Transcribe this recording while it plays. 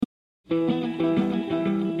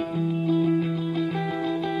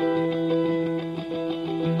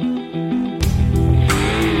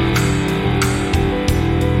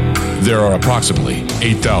There are approximately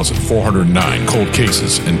 8,409 cold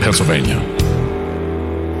cases in Pennsylvania.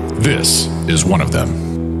 This is one of them.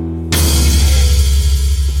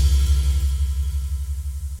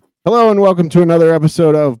 Hello and welcome to another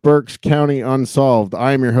episode of Berks County Unsolved.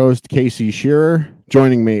 I am your host, Casey Shearer.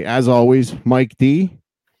 Joining me, as always, Mike D.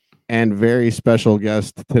 And very special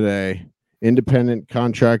guest today, independent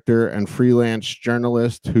contractor and freelance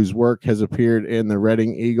journalist whose work has appeared in the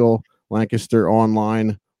Reading Eagle, Lancaster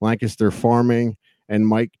Online, Lancaster Farming, and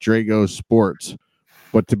Mike Drago Sports.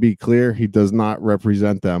 But to be clear, he does not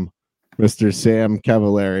represent them. Mr. Sam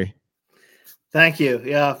Cavalieri. Thank you.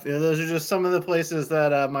 Yeah, those are just some of the places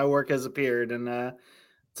that my work has appeared. And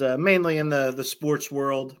it's mainly in the sports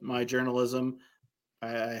world, my journalism. I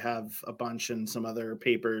have a bunch in some other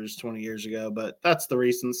papers 20 years ago, but that's the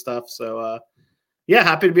recent stuff. So, yeah,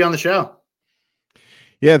 happy to be on the show.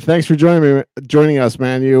 Yeah, thanks for joining us,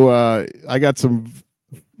 man. I got some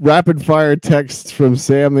rapid fire texts from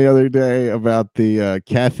Sam the other day about the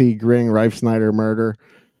Kathy Gring Raifsnider murder.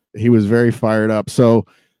 He was very fired up. So,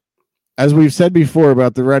 as we've said before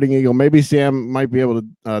about the Reading Eagle, maybe Sam might be able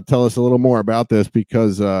to tell us a little more about this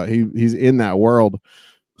because he's in that world.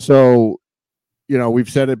 So, we've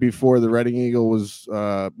said it before. The Reading Eagle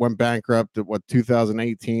went bankrupt at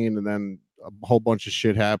 2018, and then a whole bunch of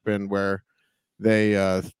shit happened where they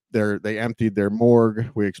emptied their morgue.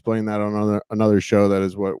 We explained that on another show. That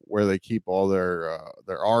is where they keep all their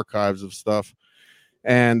archives of stuff.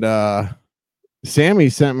 And Sammy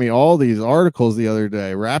sent me all these articles the other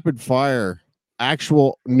day, rapid fire,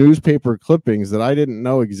 actual newspaper clippings that I didn't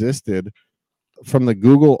know existed from the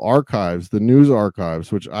Google archives, the news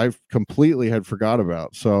archives, which I completely had forgot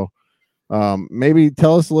about. So maybe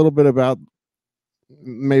tell us a little bit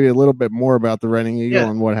more about the Reading Eagle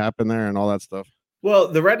and what happened there and all that stuff. Well,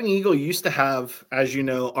 the Reading Eagle used to have, as you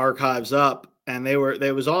know, archives up, and they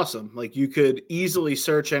was awesome. Like, you could easily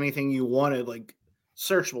search anything you wanted, like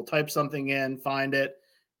searchable, type something in, find it.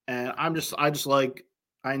 And I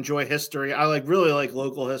enjoy history. I really like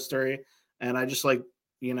local history. And I just like,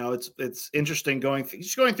 it's interesting going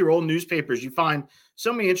through old newspapers. You find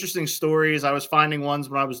so many interesting stories. I was finding ones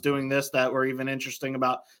when I was doing this that were even interesting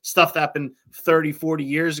about stuff that happened 30, 40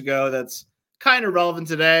 years ago. That's kind of relevant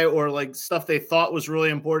today, or like stuff they thought was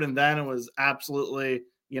really important then and was absolutely,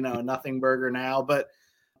 nothing burger now. But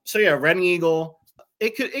so yeah, Reading Eagle,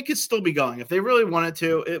 it could still be going if they really wanted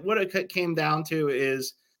to. What it came down to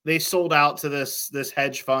is they sold out to this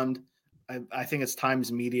hedge fund. I think it's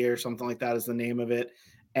Times Media or something like that is the name of it.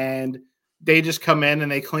 And they just come in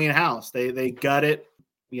and they clean house. They gut it.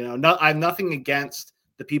 I have nothing against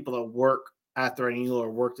the people that work at the Reading Eagle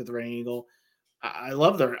or worked at the Reading Eagle. I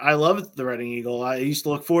love the Reading Eagle. I used to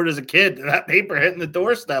look forward as a kid to that paper hitting the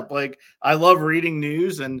doorstep. Like, I love reading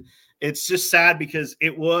news, and it's just sad because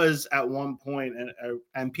it was at one point,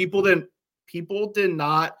 and people did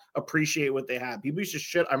not appreciate what they had. People used to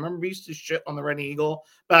shit. I remember we used to shit on the Reading Eagle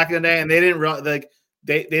back in the day, and they didn't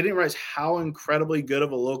they didn't realize how incredibly good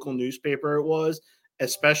of a local newspaper it was,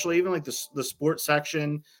 especially even like the sports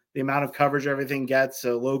section, the amount of coverage everything gets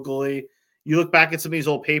locally. You look back at some of these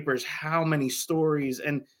old papers, how many stories,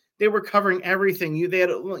 and they were covering everything. They had,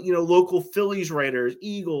 local Phillies writers,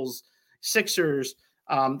 Eagles, Sixers.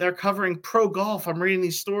 They're covering pro golf. I'm reading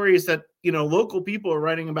these stories that, local people are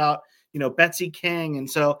writing about, Betsy King. And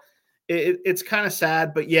so it's kind of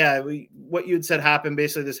sad, but yeah, what you had said happened.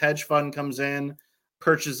 Basically, this hedge fund comes in,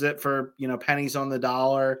 purchases it for, pennies on the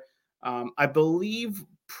dollar. I believe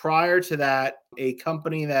prior to that, a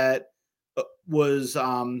company that was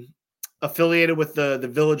affiliated with the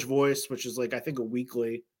Village Voice, which is like, I think, a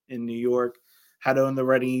weekly in New York, had owned the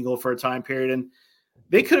Reading Eagle for a time period. And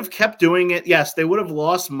they could have kept doing it. Yes, they would have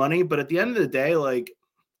lost money, but at the end of the day, like,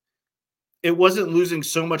 it wasn't losing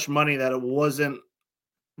so much money that it wasn't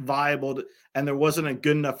viable and there wasn't a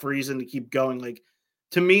good enough reason to keep going. Like,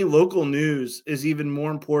 to me, local news is even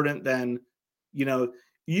more important than, you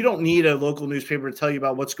don't need a local newspaper to tell you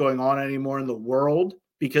about what's going on anymore in the world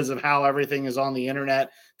because of how everything is on the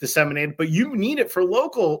internet disseminated, but you need it for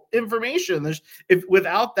local information.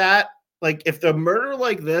 Without that, like, if the murder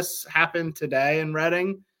like this happened today in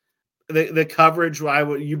Reading, the coverage,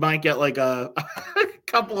 you might get like a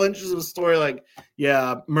couple inches of a story, like,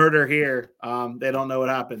 yeah, murder here. They don't know what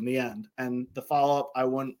happened in the end. And the follow-up, I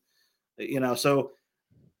wouldn't, so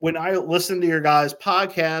when I listened to your guys'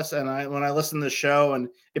 podcast and when I listened to the show, and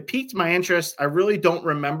it piqued my interest, I really don't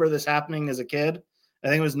remember this happening as a kid. I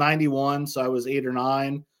think it was 91, so I was 8 or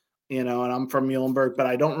 9, and I'm from Muhlenberg, but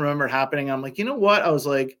I don't remember it happening. I'm like, you know what? I was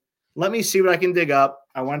like, let me see what I can dig up.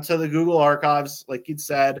 I went to the Google archives, like you'd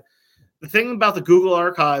said. The thing about the Google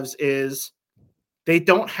archives is they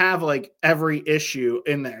don't have like every issue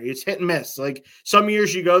in there. It's hit and miss. Like some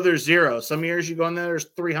years you go, there's 0. Some years you go in there, there's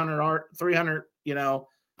 300,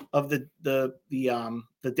 of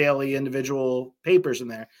the daily individual papers in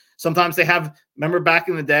there. Sometimes they have, remember back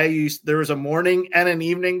in the day, there was a morning and an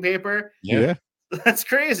evening paper. Yeah. That's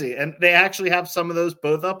crazy. And they actually have some of those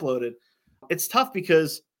both uploaded. It's tough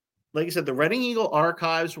because, like I said, the Reading Eagle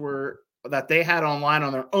archives that they had online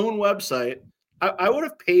on their own website. I would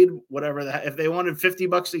have paid whatever that, if they wanted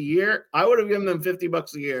 $50 a year, I would have given them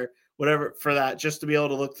 $50 a year, whatever, for that, just to be able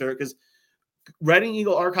to look through it. Because Reading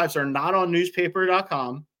Eagle archives are not on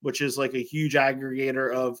newspaper.com, which is like a huge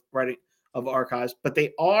aggregator of archives, but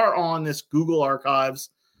they are on this Google archives,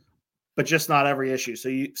 but just not every issue.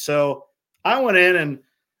 So I went in and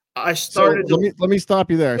I started. So let me stop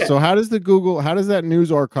you there. Yeah. So how does that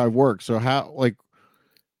news archive work? So how, like,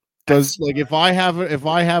 if I have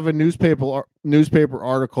a newspaper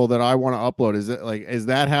article that I want to upload, is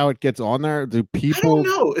that how it gets on there? Do people? I don't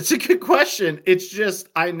know. It's a good question. It's just,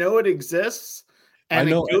 I know it exists and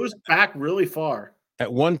it goes back really far.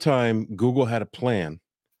 At one time, Google had a plan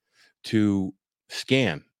to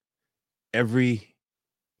scan every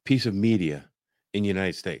piece of media in the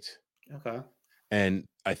United States. Okay. And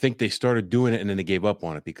I think they started doing it and then they gave up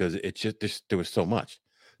on it because it's just there was so much.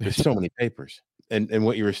 There's so many papers. And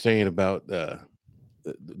what you were saying about the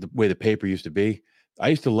way the paper used to be, I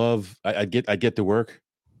used to love. I'd get to work,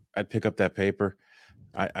 I'd pick up that paper,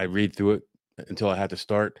 I read through it until I had to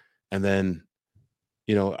start, and then,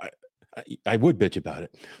 I would bitch about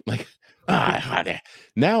it, like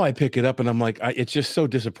now I pick it up and I'm like, it's just so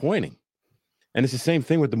disappointing. And it's the same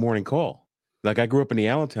thing with the morning call. Like I grew up in the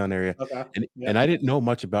Allentown area, and I didn't know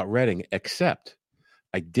much about Reading, except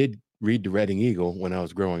I did read the Reading Eagle when I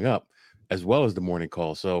was growing up, as well as the morning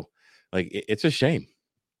call. So like, it's a shame.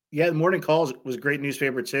 Yeah. The morning calls was a great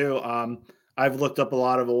newspaper too. I've looked up a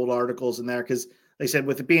lot of old articles in there because they said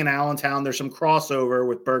with it being Allentown, there's some crossover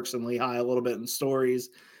with Berks and Lehigh a little bit in stories.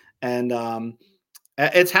 And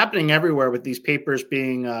it's happening everywhere with these papers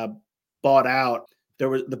being bought out. There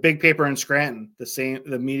was the big paper in Scranton,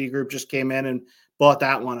 the media group just came in and bought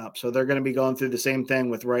that one up. So they're going to be going through the same thing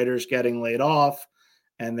with writers getting laid off.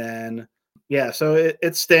 And then, so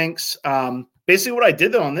it stinks. Basically what I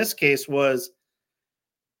did though in this case was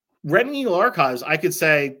Reading Eagle archives. I could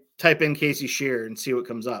say, type in Casey Shear and see what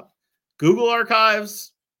comes up. Google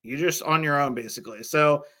archives, you're just on your own basically.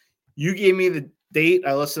 So you gave me the date.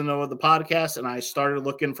 I listened to the podcast and I started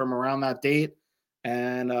looking from around that date.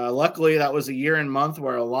 And luckily that was a year and month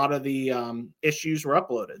where a lot of the issues were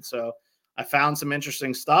uploaded. So I found some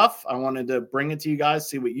interesting stuff. I wanted to bring it to you guys,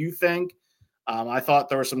 see what you think. I thought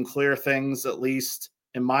there were some clear things, at least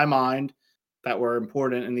in my mind, that were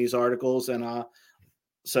important in these articles. And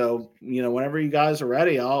so, whenever you guys are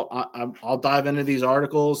ready, I'll dive into these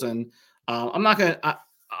articles, and I'm not going to,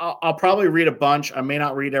 I'll probably read a bunch. I may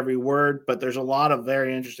not read every word, but there's a lot of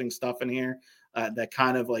very interesting stuff in here that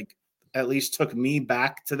kind of like at least took me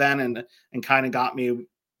back to then and kind of got me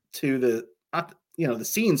to the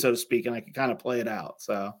scene, so to speak, and I could kind of play it out.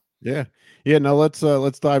 So yeah. No, let's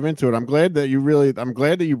dive into it. I'm glad that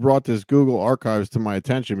you brought this Google archives to my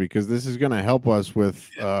attention, because this is going to help us with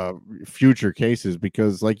future cases,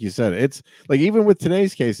 because like you said, it's like, even with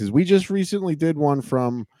today's cases, we just recently did one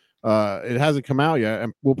from it hasn't come out yet,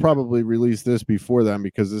 and we'll probably release this before then,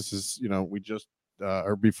 because this is, we just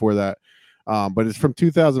or before that, but it's from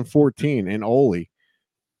 2014 in Ole.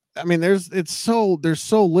 I mean, there's so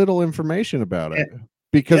little information about it,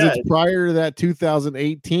 because it's prior to that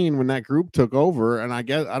 2018 when that group took over, and I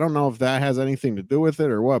don't know if that has anything to do with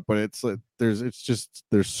it or what, but it's like there's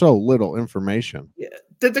so little information. Yeah,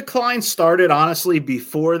 the decline started honestly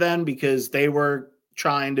before then, because they were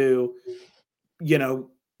trying to,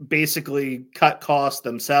 basically cut costs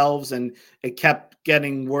themselves, and it kept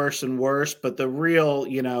getting worse and worse. But the real,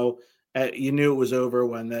 you knew it was over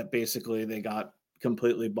when that basically they got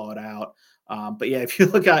completely bought out. But yeah, if you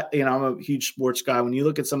look at, I'm a huge sports guy. When you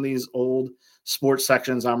look at some of these old sports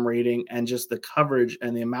sections I'm reading, and just the coverage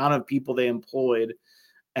and the amount of people they employed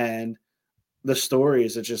and the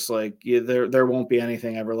stories, it's just like, there won't be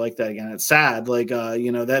anything ever like that again. It's sad. Like,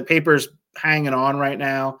 that paper's hanging on right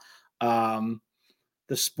now.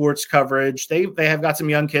 The sports coverage, they have got some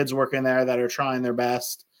young kids working there that are trying their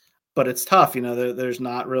best, but it's tough. There's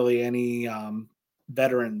not really any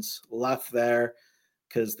veterans left there,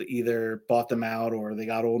 because they either bought them out or they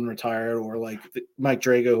got old and retired, or like Mike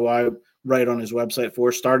Drago, who I write on his website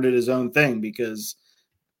for, started his own thing because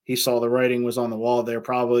he saw the writing was on the wall. They're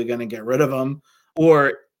probably going to get rid of him,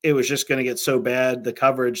 or it was just going to get so bad, the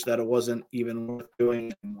coverage, that it wasn't even worth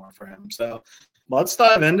doing anymore for him. So Let's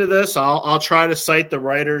dive into this. I'll try to cite the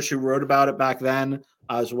writers who wrote about it back then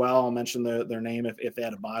as well. I'll mention their name if they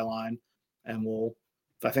had a byline, and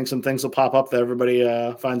I think some things will pop up that everybody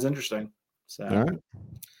finds interesting. So, all right.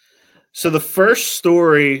 So the first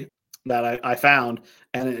story that I found,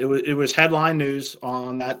 and it was headline news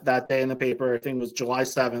on that day in the paper. I think it was July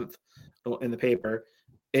 7th in the paper.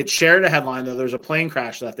 It shared a headline, though. There's a plane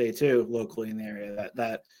crash that day too, locally in the area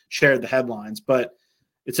that shared the headlines. But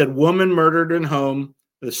it said, "Woman murdered in home."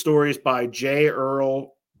 The story is by J.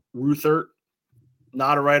 Earl Ruthert.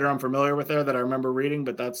 Not a writer I'm familiar with there that I remember reading,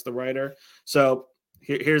 but that's the writer. So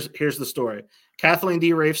here's the story. Kathleen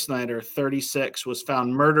D. Raifsnider, 36, was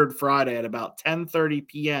found murdered Friday at about 10:30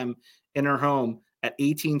 p.m. in her home at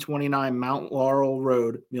 1829 Mount Laurel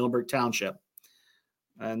Road, Muhlenberg Township.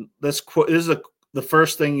 And this is the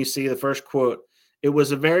first thing you see, the first quote. "It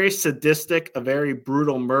was a very sadistic, a very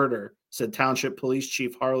brutal murder," said Township Police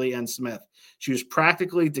Chief Harley N. Smith. "She was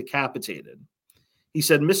practically decapitated." He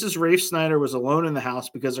said Mrs. Raifsnider was alone in the house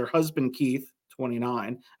because her husband, Keith,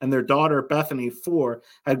 29, and their daughter, Bethany, 4,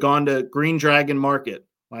 had gone to Green Dragon Market,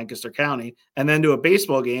 Lancaster County, and then to a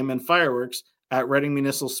baseball game and fireworks at Reading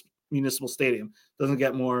Municipal Stadium. Doesn't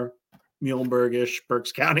get more Muhlenberg-ish,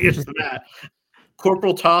 Berks County-ish than that.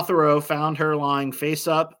 Corporal Tothero found her lying face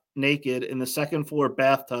up, naked, in the second-floor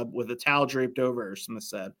bathtub with a towel draped over her, Smith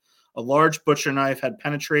said. A large butcher knife had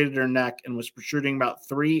penetrated her neck and was protruding about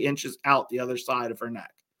 3 inches out the other side of her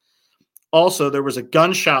neck. Also, there was a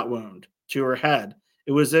gunshot wound to her head.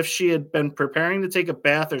 It was as if she had been preparing to take a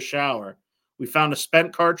bath or shower. We found a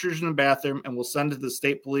spent cartridge in the bathroom and will send it to the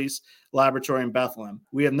State Police Laboratory in Bethlehem.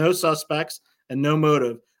 We have no suspects and no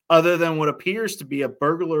motive other than what appears to be a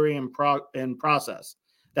burglary in process.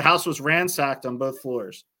 The house was ransacked on both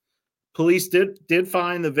floors. Police did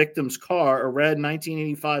find the victim's car, a red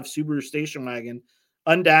 1985 Subaru station wagon,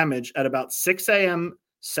 undamaged at about 6 a.m.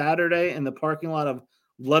 Saturday in the parking lot of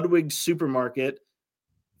Ludwig's Supermarket,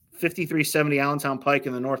 5370 Allentown Pike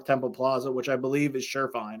in the North Temple Plaza, which I believe is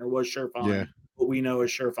Surefine, or was Surefine. Yeah. What we know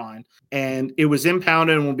is Surefine. And it was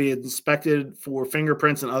impounded and will be inspected for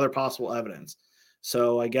fingerprints and other possible evidence.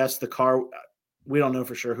 So I guess the car, we don't know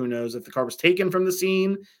for sure. Who knows if the car was taken from the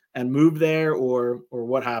scene and moved there or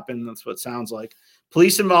what happened. That's what it sounds like.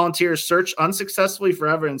 Police and volunteers searched unsuccessfully for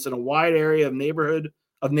evidence in a wide area of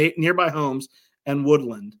nearby homes and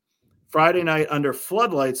woodland Friday night under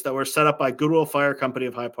floodlights that were set up by Goodwill Fire Company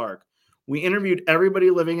of Hyde Park. We interviewed everybody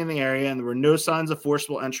living in the area and there were no signs of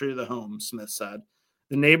forcible entry to the home, Smith said.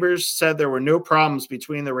 The neighbors said there were no problems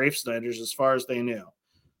between the Raifsniders as far as they knew.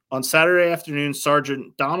 On Saturday afternoon,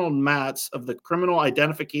 Sergeant Donald Matz of the Criminal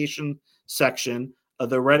Identification Section of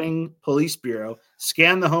the Reading Police Bureau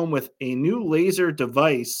scanned the home with a new laser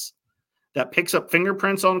device that picks up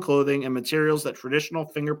fingerprints on clothing and materials that traditional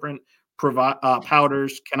fingerprint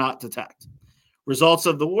powders cannot detect. Results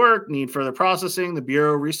of the work need further processing. The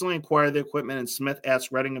Bureau recently acquired the equipment, and Smith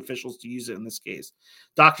asked Reading officials to use it in this case.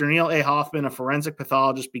 Dr. Neil A. Hoffman, a forensic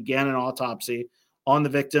pathologist, began an autopsy on the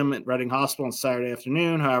victim at Reading Hospital on Saturday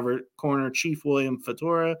afternoon. However, Coroner Chief William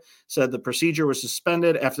Fatura said the procedure was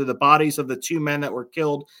suspended after the bodies of the 2 men that were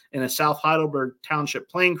killed in a South Heidelberg Township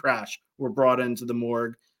plane crash were brought into the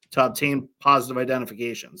morgue to obtain positive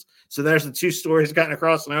identifications. So there's the 2 stories gotten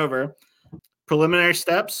across and over. Preliminary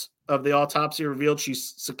steps of the autopsy revealed she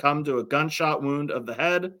succumbed to a gunshot wound of the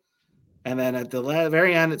head. And then at the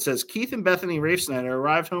very end, it says, Keith and Bethany Raifsnider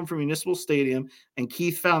arrived home from Municipal Stadium, and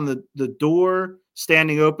Keith found the door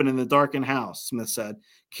standing open in the darkened house, Smith said.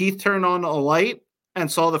 Keith turned on a light and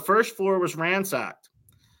saw the first floor was ransacked.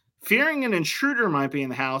 Fearing an intruder might be in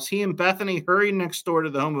the house, he and Bethany hurried next door to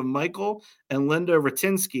the home of Michael and Linda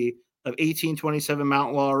Ratinsky of 1827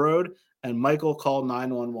 Mount Law Road, and Michael called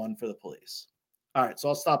 911 for the police. All right, so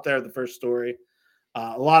I'll stop there at the first story.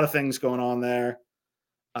 A lot of things going on there.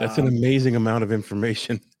 That's an amazing amount of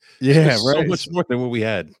information. Yeah, right. So much more than what we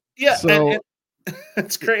had. Yeah, so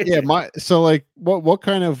it's crazy. Yeah, what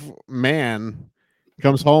kind of man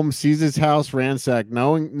comes home, sees his house ransacked,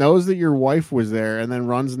 knows that your wife was there, and then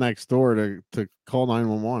runs next door to call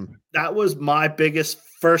 911? That was my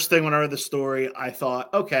first thing when I heard the story. I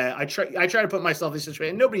thought, okay, I try to put myself in this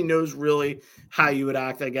situation. Nobody knows really how you would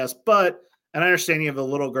act, I guess, and I understand you have a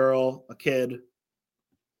little girl, a kid.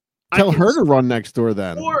 Tell her to run next door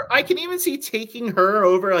then. Or I can even see taking her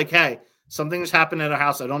over, like, hey, something's happened at a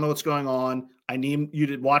house. I don't know what's going on. I need you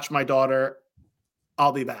to watch my daughter.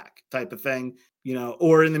 I'll be back, type of thing. You know,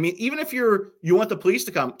 or in the even if you want the police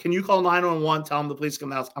to come, can you call 911, tell them the police come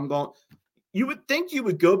to the house? I'm going. You would think you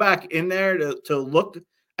would go back in there to look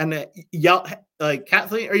and yell, like,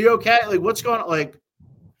 Kathleen, are you okay? Like, what's going on? Like,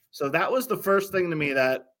 so that was the first thing to me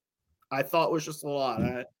that I thought was just a lot.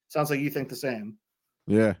 Sounds like you think the same.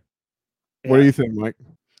 Yeah. What do you think, Mike?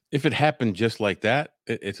 If it happened just like that,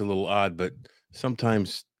 it's a little odd, but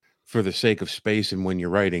sometimes for the sake of space and when you're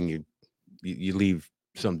writing, you leave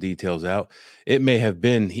some details out. It may have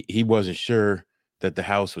been he wasn't sure that the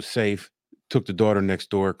house was safe, took the daughter next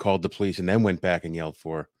door, called the police, and then went back and yelled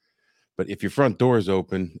for her. But if your front door is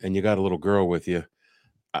open and you got a little girl with you,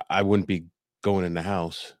 I wouldn't be going in the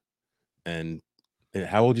house. And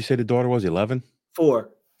how old you say the daughter was? 11? 4.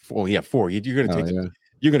 4. Yeah, 4. You're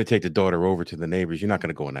gonna take the daughter over to the neighbors. You're not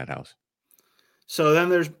gonna go in that house. So then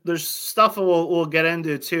there's stuff we'll get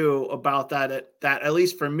into too about that at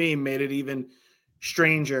least for me made it even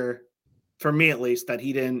stranger, for me at least, that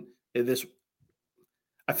he didn't this.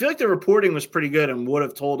 I feel like the reporting was pretty good and would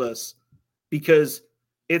have told us, because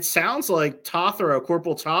it sounds like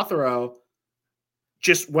Corporal Tothero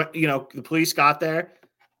just went, the police got there.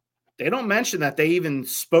 They don't mention that they even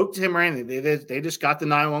spoke to him or anything. They just got the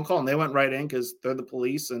 911 call and they went right in because they're the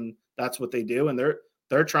police and that's what they do. And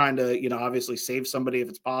they're trying to, obviously save somebody if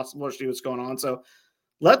it's possible or see what's going on. So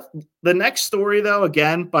the next story, though,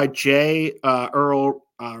 again, by J. Earl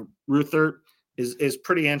Ruthert is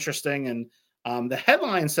pretty interesting. And the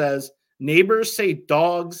headline says, neighbors say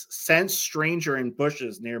dogs sense stranger in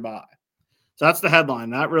bushes nearby. So that's the headline.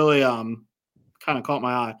 That really kind of caught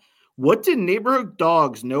my eye. What did neighborhood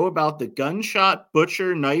dogs know about the gunshot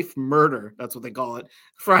butcher knife murder? That's what they call it.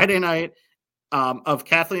 Friday night of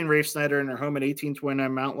Kathleen Raifsnider in her home at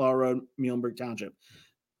 1829 Mount Laurel Road, Muhlenberg Township.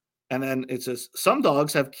 And then it says, some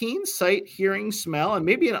dogs have keen sight, hearing, smell, and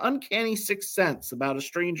maybe an uncanny sixth sense about a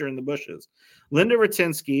stranger in the bushes. Linda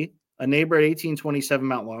Ratinsky, a neighbor at 1827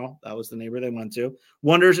 Mount Laurel, that was the neighbor they went to,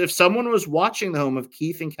 wonders if someone was watching the home of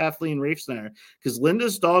Keith and Kathleen Raifsnider, because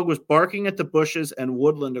Linda's dog was barking at the bushes and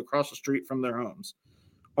woodland across the street from their homes.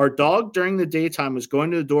 Our dog during the daytime was going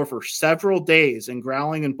to the door for several days and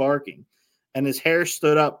growling and barking, and his hair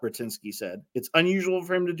stood up, Ratinsky said. It's unusual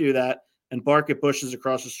for him to do that and bark at bushes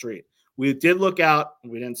across the street. We did look out,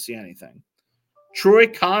 and we didn't see anything. Troy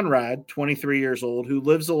Conrad, 23 years old, who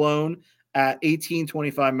lives alone at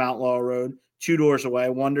 1825 Mount Laurel Road, 2 doors away,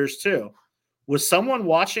 wonders too. Was someone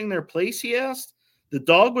watching their place, he asked? The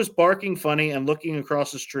dog was barking funny and looking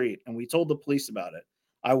across the street, and we told the police about it.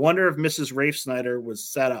 I wonder if Mrs. Raifsnider was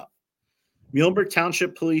set up. Muhlenberg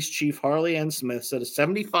Township Police Chief Harley N. Smith said a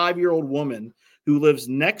 75-year-old woman who lives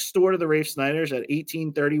next door to the Raifsniders at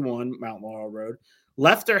 1831 Mount Laurel Road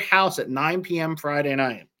left her house at 9 p.m. Friday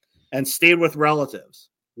night and stayed with relatives.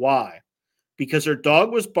 Why? Because her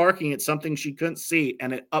dog was barking at something she couldn't see,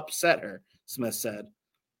 and it upset her, Smith said.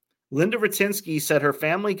 Linda Ratinsky said her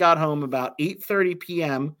family got home about 8:30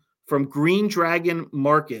 p.m. from Green Dragon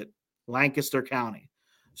Market, Lancaster County.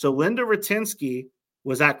 So Linda Ratinsky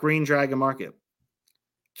was at Green Dragon Market.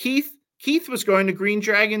 Keith was going to Green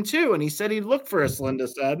Dragon too, and he said he'd look for us, Linda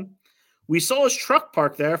said. We saw his truck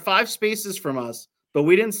parked there, 5 spaces from us, but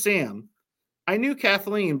we didn't see him. I knew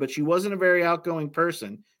Kathleen, but she wasn't a very outgoing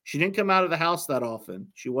person. She didn't come out of the house that often.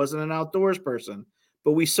 She wasn't an outdoors person,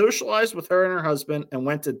 but we socialized with her and her husband and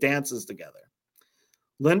went to dances together.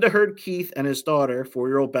 Linda heard Keith and his daughter,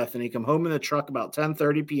 4-year-old Bethany, come home in the truck about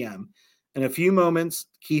 10:30 p.m. In a few moments,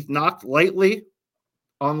 Keith knocked lightly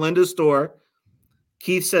on Linda's door.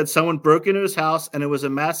 Keith said someone broke into his house and it was a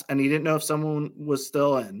mess and he didn't know if someone was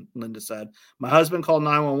still in, Linda said. My husband called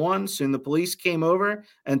 911. Soon the police came over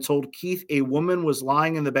and told Keith a woman was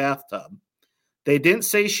lying in the bathtub. They didn't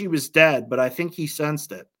say she was dead, but I think he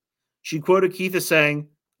sensed it. She quoted Keith as saying,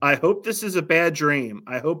 I hope this is a bad dream.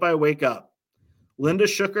 I hope I wake up. Linda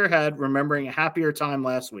shook her head, remembering a happier time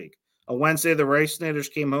last week. On Wednesday, the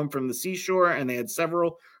Raifsniders came home from the seashore and they had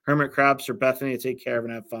several hermit crabs for Bethany to take care of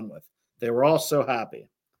and have fun with. They were all so happy.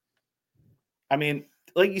 I mean,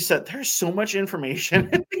 like you said, there's so much information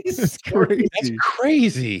in these It's crazy. That's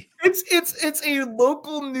crazy. It's a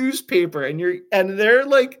local newspaper, and they're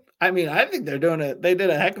like, I mean, I think they did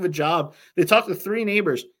a heck of a job. They talked to 3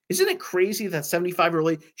 neighbors. Isn't it crazy that 75-year-old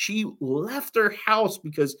lady, she left her house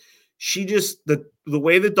because she just the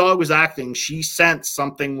way the dog was acting, she sensed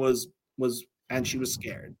something was and she was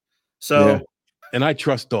scared. So yeah. And I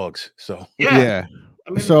trust dogs. So yeah. I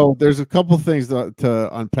mean, so there's a couple things to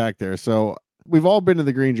unpack there. So we've all been to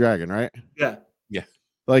the Green Dragon, right? Yeah. Yeah.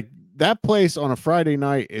 Like that place on a Friday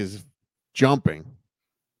night is jumping.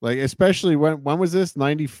 Like, especially when was this?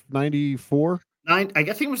 94? I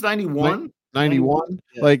guess it was 91. 91.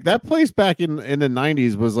 Yeah. Like that place back in the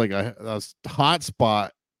 90s was like a hot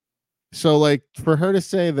spot. So like for her to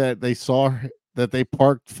say that they saw that they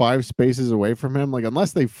parked 5 spaces away from him, like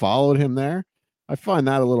unless they followed him there, I find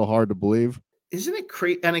that a little hard to believe. isn't it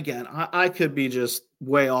crazy? And again, I could be just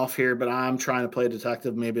way off here, but I'm trying to play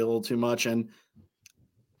detective maybe a little too much. And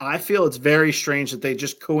I feel it's very strange that they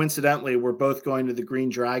just coincidentally were both going to the Green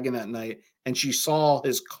Dragon that night, and she saw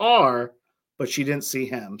his car, but she didn't see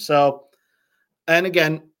him. So, and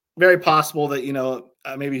again, very possible that,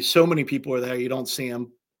 maybe so many people are there, you don't see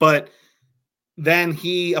him. But then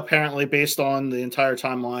he apparently, based on the entire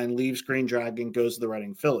timeline, leaves Green Dragon, goes to the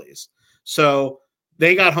Reading Phillies. So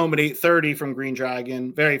they got home at 8:30 from Green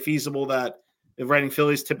Dragon. Very feasible that the Reading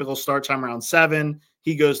Phillies typical start time around 7.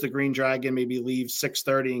 He goes to Green Dragon, maybe leaves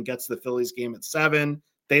 6:30 and gets the Phillies game at 7.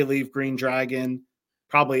 They leave Green Dragon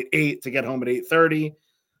probably at 8 to get home at 8:30.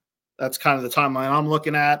 That's kind of the timeline I'm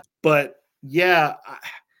looking at. But yeah,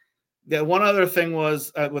 the one other thing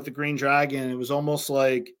was with the Green Dragon, it was almost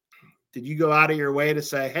like, did you go out of your way to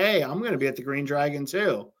say, hey, I'm going to be at the Green Dragon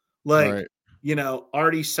too? Like, Right.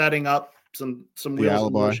 Already setting up some wheels in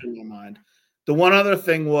alibi. motion in my mind. The one other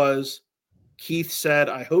thing was Keith said,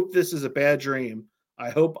 I hope this is a bad dream. I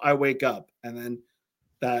hope I wake up. And then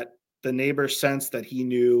that the neighbor sensed that he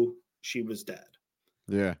knew she was dead.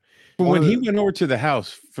 Yeah. But when he went over to the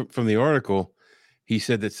house from the article, he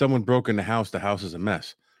said that someone broke in the house. The house is a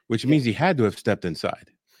mess, which means he had to have stepped inside.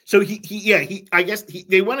 So I guess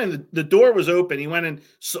they went in, the door was open. He went in,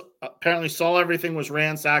 apparently saw everything was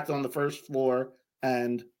ransacked on the first floor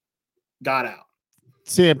and got out.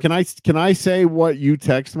 Sam, can I say what you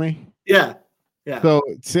text me? Yeah. Yeah. So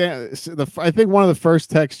Sam, I think one of the first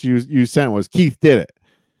texts you sent was Keith did it.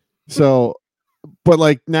 So, but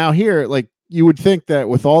like now here, like you would think that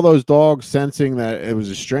with all those dogs sensing that it was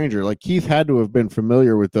a stranger, like Keith had to have been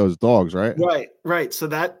familiar with those dogs, right? Right. So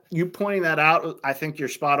that you pointing that out, I think you're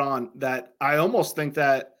spot on. That I almost think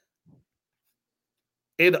that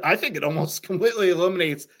I think it almost completely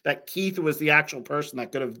eliminates that Keith was the actual person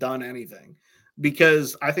that could have done anything,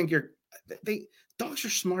 because I think dogs are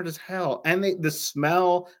smart as hell, and the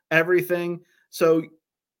smell, everything. So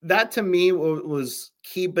that to me was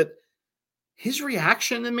key. But his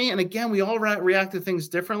reaction to me, and again, we all react to things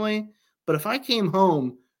differently. But if I came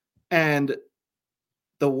home and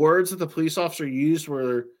the words that the police officer used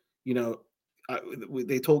were,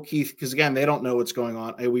 they told Keith, because again, they don't know what's going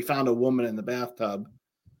on. Hey, we found a woman in the bathtub,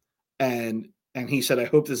 and he said, I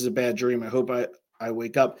hope this is a bad dream. I hope I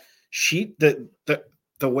wake up.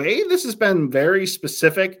 The way this has been very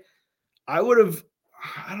specific, I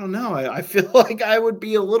don't know. I feel like I would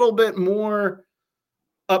be a little bit more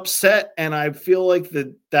upset, and I feel like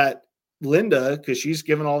that Linda, because she's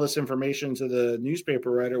given all this information to the newspaper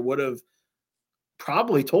writer, would have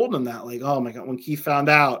probably told him that, like, oh my God, when Keith found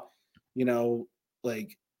out,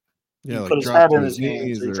 like, he put his head in his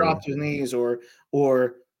hands, or he dropped his knees, or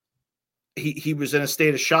he was in a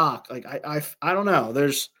state of shock. Like, I don't know.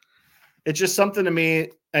 It's just something to me.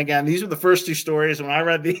 Again, these are the first two stories. And when I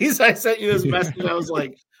read these, I sent you this message. I was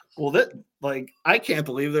like, well, I can't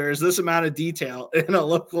believe there is this amount of detail in a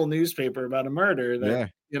local newspaper about a murder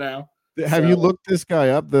that, Have you looked this guy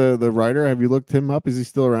up, the writer? Have you looked him up? Is he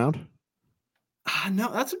still around?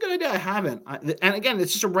 No, that's a good idea. I haven't. And again,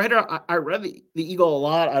 it's just a writer. I read the Eagle a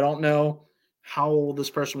lot. I don't know how old this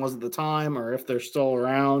person was at the time, or if they're still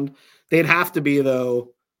around. They'd have to be,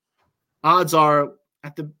 though. Odds are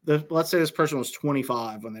at let's say this person was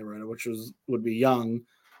 25 when they wrote it, which would be young,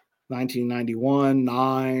 1991,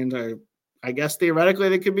 9. I guess theoretically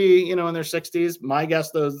they could be, in their 60s. My guess,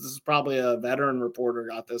 though, this is probably a veteran reporter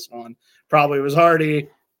got this one. Probably was already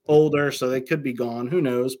older, so they could be gone. Who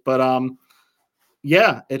knows? But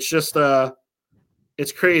yeah, it's just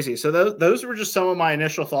it's crazy. So those were just some of my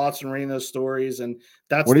initial thoughts in reading those stories, and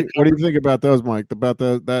that's what do you think about those, Mike? About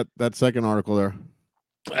that second article there?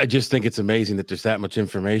 I just think it's amazing that there's that much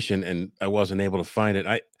information, and I wasn't able to find it.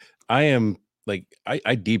 I am like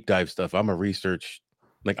I deep dive stuff. I'm a research,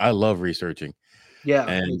 like I love researching. Yeah,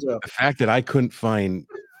 and the fact that I couldn't find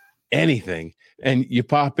anything, and you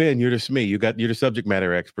pop in, you're just me. You're the subject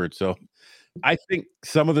matter expert, so. I think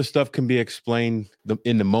some of the stuff can be explained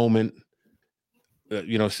in the moment,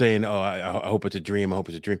 saying, oh, I hope it's a dream. I hope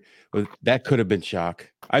it's a dream. But that could have been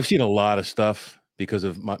shock. I've seen a lot of stuff because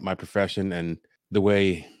of my profession and the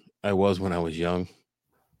way I was when I was young,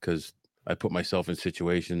 because I put myself in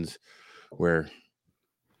situations where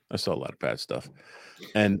I saw a lot of bad stuff.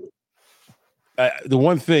 And the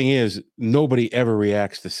one thing is, nobody ever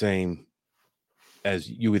reacts the same as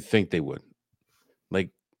you would think they would. Like,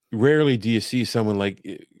 rarely do you see someone like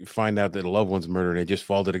find out that a loved one's murdered and they just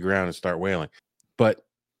fall to the ground and start wailing. But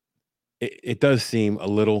it does seem a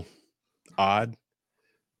little odd.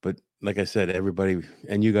 But like I said, everybody,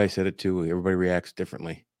 and you guys said it too, everybody reacts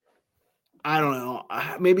differently. I don't know.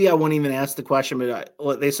 Maybe I wouldn't even ask the question, but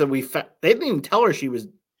they said they didn't even tell her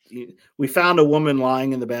we found a woman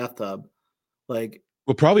lying in the bathtub. Like,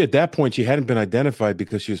 well, probably at that point she hadn't been identified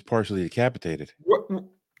because she was partially decapitated.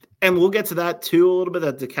 And we'll get to that too a little bit,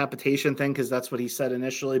 that decapitation thing, because that's what he said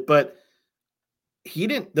initially. But he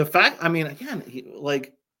didn't. The fact, I mean, again,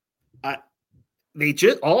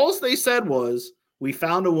 all they said was, we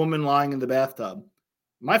found a woman lying in the bathtub.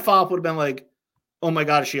 My follow-up would have been like, oh my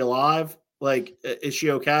God, is she alive? Like, is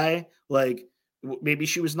she okay? Like, maybe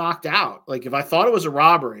she was knocked out. Like, if I thought it was a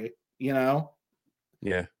robbery, Yeah.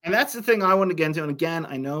 And that's the thing I want to get into. And again,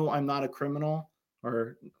 I know I'm not a criminal,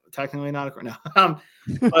 or technically not a criminal.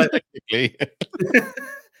 But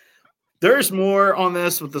there's more on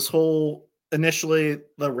this with this whole, initially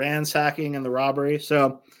the ransacking and the robbery.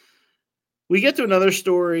 So we get to another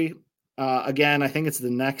story. Again, I think it's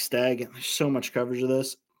the next day. Again, there's so much coverage of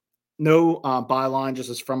this. No byline, just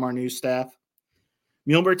as from our news staff.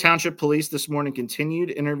 Muhlenberg Township Police this morning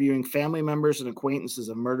continued interviewing family members and acquaintances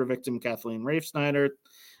of murder victim Kathleen Raifsnider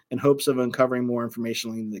in hopes of uncovering more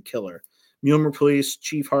information leading to the killer. Muhlenberg Police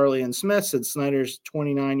Chief Harley and Smith said Snyder's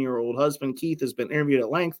 29-year-old husband, Keith, has been interviewed at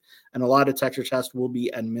length, and a lie detector test will be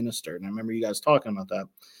administered. And I remember you guys talking about that.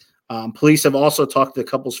 Police have also talked to the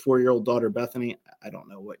couple's 4-year-old daughter, Bethany. I don't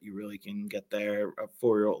know what you really can get there. A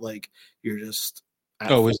 4-year-old, like, you're just...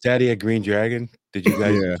 Oh, was Daddy a Green Dragon? Did you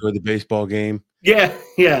guys enjoy the baseball game? Yeah.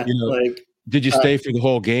 Did you stay for the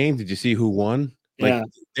whole game? Did you see who won? Like,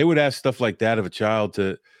 they would ask stuff like that of a child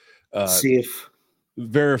to see if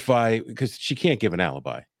verify, because she can't give an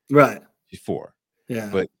alibi. Right. She's 4. Yeah.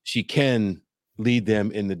 But she can lead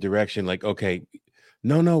them in the direction like, okay,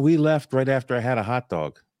 no, we left right after I had a hot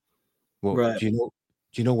dog. Well, right. do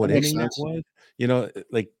you know what inning that was?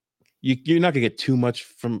 Like, you're not gonna get too much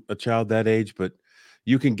from a child that age, but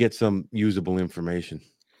you can get some usable information.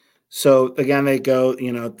 So again, they go,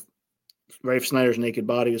 Raifsnider's naked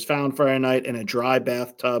body was found Friday night in a dry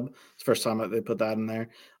bathtub. It's the first time that they put that in there.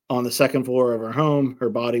 On the second floor of her home, her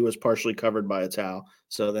body was partially covered by a towel.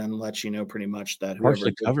 So then lets you know pretty much that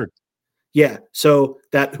partially covered. Yeah. So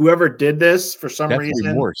that whoever did this for some reason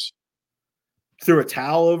remorse. Threw a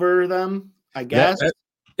towel over them, I guess.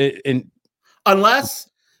 But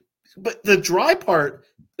the dry part,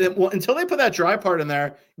 until they put that dry part in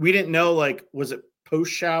there, we didn't know, like, was it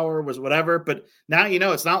post shower, was whatever. But now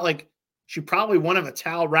it's not like she probably wouldn't have a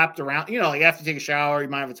towel wrapped around. Like, after you take a shower, you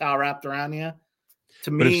might have a towel wrapped around you.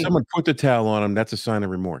 But if someone put the towel on him, that's a sign of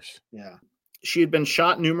remorse. Yeah. She had been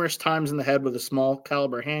shot numerous times in the head with a small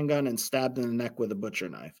caliber handgun and stabbed in the neck with a butcher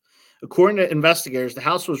knife. According to investigators, the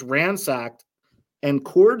house was ransacked and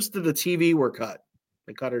cords to the TV were cut.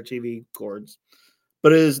 They cut her TV cords.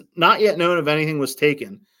 But it is not yet known if anything was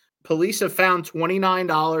taken. Police have found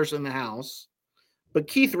 $29 in the house, but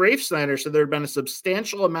Keith Raifsnider said there had been a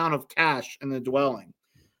substantial amount of cash in the dwelling.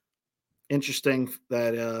 Interesting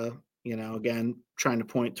that, again, trying to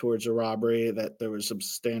point towards a robbery, that there was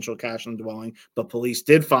substantial cash in the dwelling, but police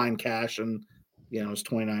did find cash, and, it was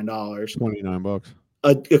 $29. $29.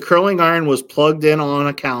 A curling iron was plugged in on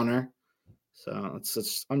a counter. So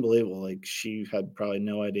it's unbelievable. Like, she had probably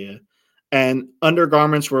no idea. And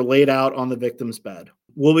undergarments were laid out on the victim's bed.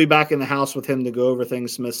 We'll be back in the house with him to go over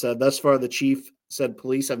things, Smith said. Thus far, the chief said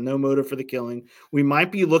police have no motive for the killing. We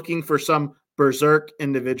might be looking for some berserk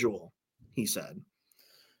individual, he said.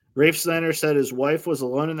 Raifsnider said his wife was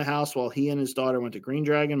alone in the house while he and his daughter went to Green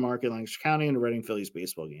Dragon Market in Lancaster County and a Reading Phillies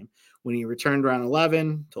baseball game. When he returned around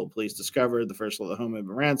 11, told police discovered the first floor of the home had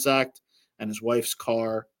been ransacked and his wife's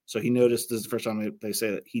car. So he noticed, this is the first time they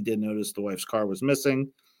say that he did notice the wife's car was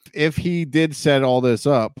missing. If he did set all this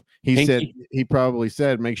up, he probably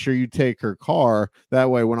said, make sure you take her car. That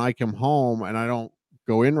way, when I come home and I don't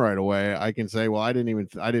go in right away, I can say, well, I didn't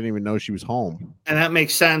even know she was home. And that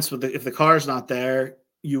makes sense. If the car's not there,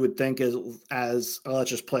 you would think as let's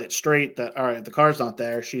just play it straight that, all right, if the car's not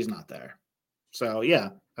there, she's not there. So yeah,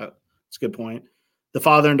 that's a good point. The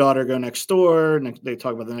father and daughter go next door. They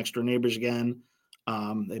talk about the next door neighbors again.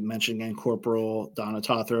 They mentioned again, Corporal Donna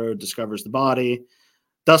Tothro discovers the body.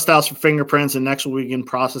 Dust house for fingerprints, and next we'll begin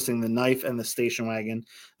processing the knife and the station wagon.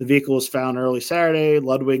 The vehicle was found early Saturday,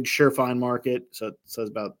 Ludwig Surefine Market. So it says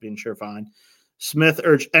about being Surefine. Smith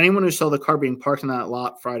urged anyone who saw the car being parked in that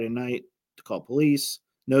lot Friday night to call police.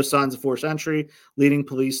 No signs of forced entry, leading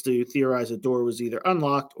police to theorize the door was either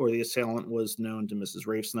unlocked or the assailant was known to Mrs.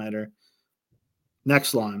 Raifsnider.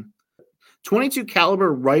 Next line. .22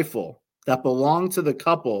 caliber rifle that belonged to the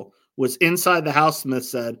couple was inside the house, Smith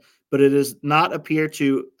said, but it does not appear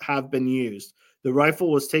to have been used. The rifle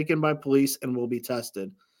was taken by police and will be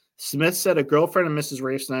tested. Smith said a girlfriend of Mrs.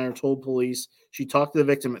 Raifsnider told police she talked to the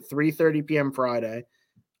victim at 3:30 p.m. Friday.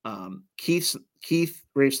 Keith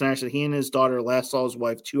Raifsnider said he and his daughter last saw his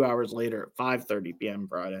wife 2 hours later at 5:30 p.m.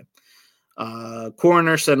 Friday.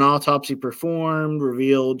 Coroner said an autopsy performed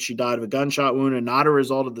revealed she died of a gunshot wound and not a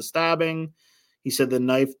result of the stabbing. He said the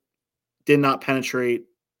knife did not penetrate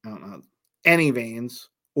any veins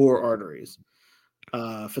or arteries.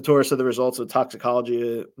 Fatora said the results of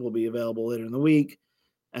toxicology will be available later in the week.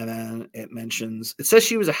 And then it says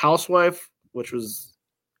she was a housewife, she's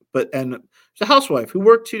a housewife who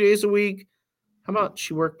worked 2 days a week. How about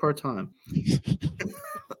she worked part-time?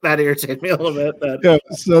 That irritated me a little bit. Yeah.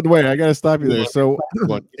 So wait, I got to stop you there. So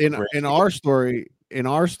in our story,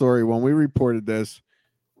 when we reported this,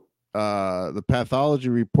 the pathology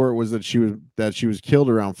report was that she was killed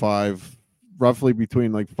around 5, roughly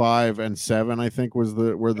between like 5 and 7, I think were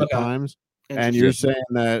the times. And you're saying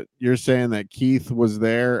that Keith was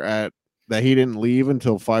there that he didn't leave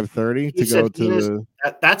until 5:30 to go to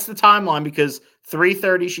that's the timeline, because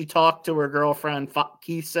 3:30 she talked to her girlfriend.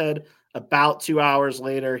 Keith said about 2 hours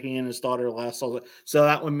later he and his daughter last saw it. So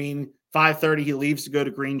that would mean 5:30 he leaves to go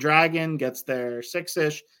to Green Dragon, gets there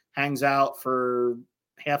 6-ish, hangs out for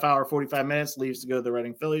half hour, 45 minutes, leaves to go to the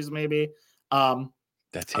Reading Phillies maybe.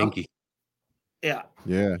 That's hinky. Yeah.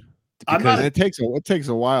 Because it takes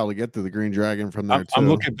a while to get to the Green Dragon from there. I'm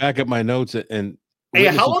looking back at my notes and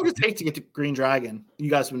how long does it take to get to Green Dragon? You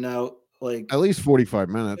guys would know, like at least 45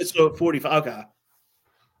 minutes. So 45.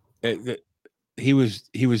 Okay. He was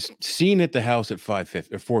seen at the house at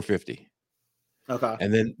 5:50 or 4:50. Okay.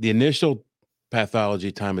 And then the initial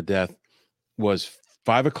pathology time of death was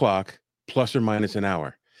 5 o'clock plus or minus an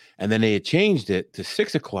hour, and then they had changed it to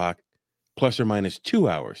 6 o'clock plus or minus 2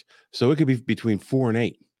 hours, so it could be between 4 and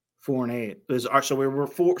 8. 4 and 8. So we were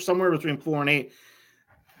somewhere between 4 and 8.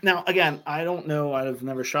 Now, again, I don't know. I've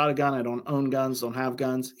never shot a gun. I don't own guns. Don't have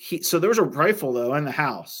guns. So there was a rifle though in the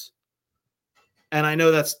house, and I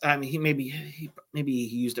know that's. I mean, he maybe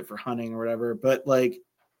he used it for hunting or whatever. But like,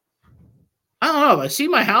 I don't know. I see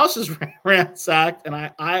my house is ransacked, and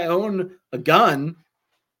I own a gun.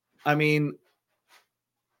 I mean,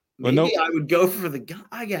 maybe I would go for the gun.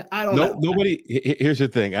 I don't know. Nobody. Here's the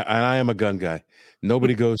thing. I am a gun guy.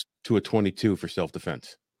 Nobody goes to a 22 for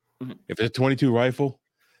self-defense. Mm-hmm. If it's a 22 rifle,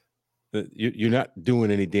 you're not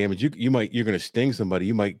doing any damage. You're going to sting somebody.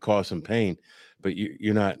 You might cause some pain, but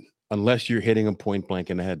you're not, unless you're hitting them point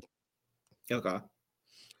blank in the head. Okay.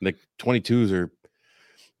 Like 22s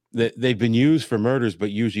they've been used for murders,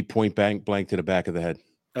 but usually point blank to the back of the head,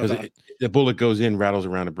 because the bullet goes in, rattles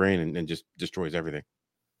around the brain, and just destroys everything.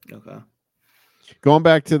 Okay. Going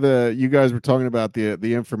back to you guys were talking about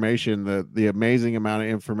the information, the amazing amount of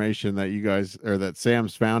information that you guys, or that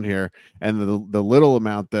Sam's found here, and the little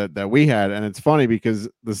amount that we had. And it's funny because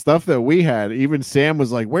the stuff that we had, even Sam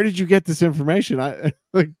was like, "Where did you get this information?" I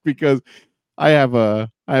like, because I have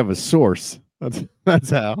a source. That's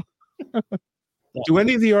how. Do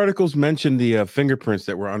any of the articles mention the fingerprints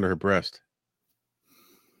that were under her breast?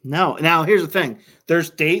 No. Now here's the thing: there's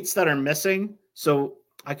dates that are missing, so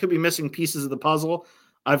I could be missing pieces of the puzzle.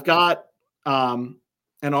 I've got an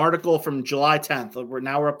article from July 10th.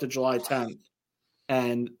 We're up to July 10th.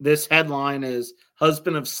 And this headline is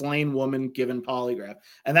 "Husband of Slain Woman Given Polygraph."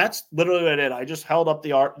 And that's literally what I did. I just held up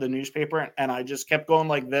the newspaper, and I just kept going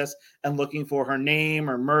like this and looking for her name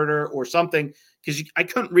or murder or something, because I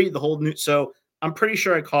couldn't read the whole news. So I'm pretty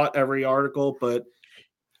sure I caught every article, but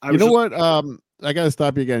I got to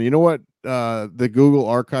stop you again. You know what the Google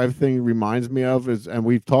archive thing reminds me of is, and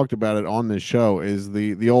we've talked about it on this show, is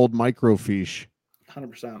the old microfiche.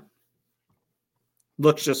 100%.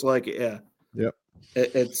 Looks just like it. Yeah. Yep.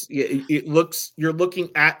 It looks, you're looking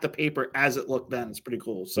at the paper as it looked then. It's pretty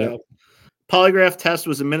cool. So polygraph test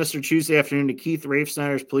was administered Tuesday afternoon to Keith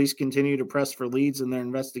Raifsnider's. Police continue to press for leads in their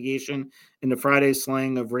investigation into Friday's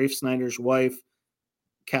slaying of Raifsnider's wife,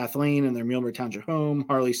 Kathleen, in their Mueller Township home.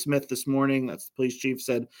 Harley Smith this morning, that's the police chief,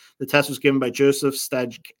 said the test was given by Joseph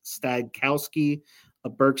Stadkowski, a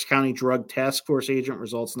Berks County Drug Task Force agent.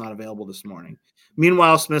 Results not available this morning.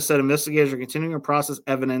 Meanwhile, Smith said investigators are continuing to process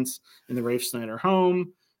evidence in the Raifsnider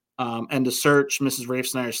home and to search Mrs.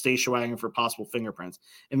 Raifsnider's station wagon for possible fingerprints.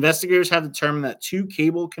 Investigators have determined that 2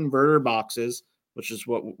 cable converter boxes, which is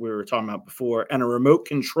what we were talking about before, and a remote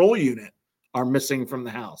control unit are missing from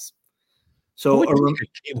the house. So a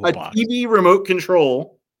TV remote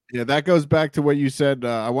control. Yeah, that goes back to what you said.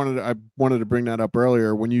 I wanted to bring that up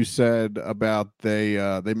earlier when you said about they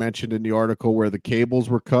mentioned in the article where the cables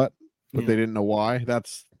were cut, but they didn't know why.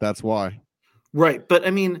 That's why. Right. But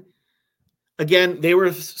I mean, again, they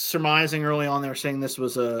were surmising early on, they were saying this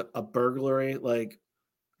was a burglary. Like,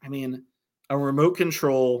 I mean, a remote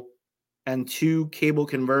control and 2 cable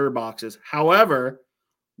converter boxes. However,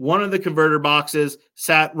 one of the converter boxes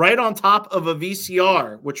sat right on top of a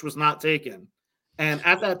VCR, which was not taken. And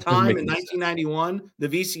at that time in 1991, the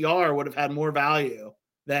VCR would have had more value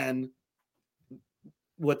than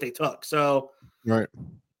what they took. So, right.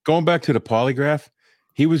 Going back to the polygraph,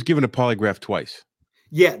 he was given a polygraph twice.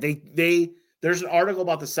 Yeah, there's an article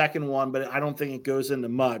about the second one, but I don't think it goes into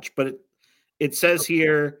much. But it says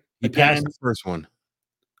here he passed the first one.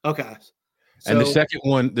 Okay. And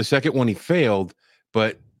the second one he failed,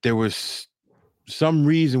 but there was some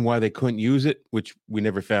reason why they couldn't use it, which we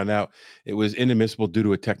never found out. It was inadmissible due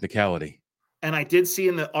to a technicality. And I did see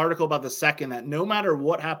in the article about the second that no matter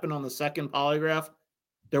what happened on the second polygraph,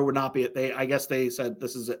 there would not be I guess they said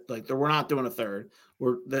this is it. Like we're not doing a third.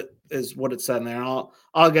 That is what it said in there. And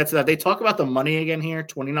I'll get to that. They talk about the money again here,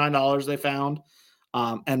 $29 they found.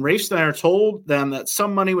 And Raifsnider told them that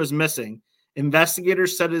some money was missing.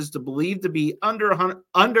 Investigators said it is believed to be under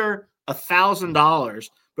 $1,000,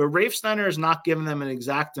 but Raifsnider has not given them an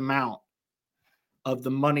exact amount of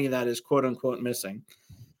the money that is quote unquote missing.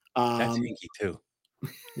 That's hinky too.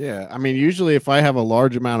 Yeah, I mean, usually if I have a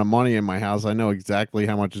large amount of money in my house, I know exactly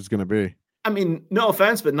how much it's going to be. I mean, no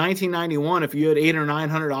offense, but 1991, if you had $800 or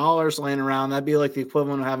 $900 laying around, that'd be like the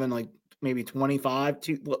equivalent of having like maybe 25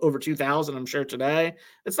 to over 2,000. I'm sure today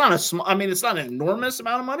it's not it's not an enormous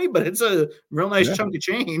amount of money, but it's a real nice chunk of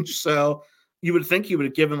change. So you would think you would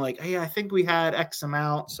have given like, hey, I think we had X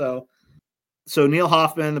amount. So Neil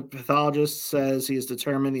Hoffman, the pathologist, says he has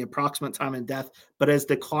determined the approximate time of death, but has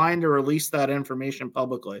declined to release that information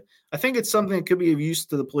publicly. I think it's something that could be of use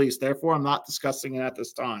to the police. Therefore, I'm not discussing it at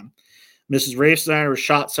this time. Mrs. Raifsnider was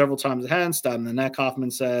shot several times in the head, stabbed in the neck,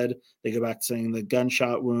 Hoffman said. They go back to saying the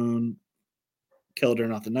gunshot wound killed her,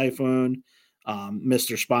 not the knife wound. Missed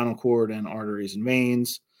her spinal cord and arteries and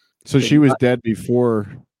veins. So she was dead before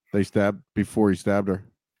he stabbed her?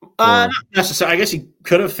 Not necessarily. I guess he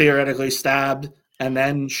could have theoretically stabbed and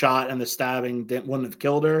then shot, and the stabbing wouldn't have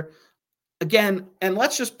killed her. Again, and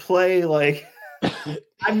let's just play like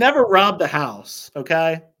I've never robbed a house,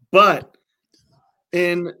 okay? But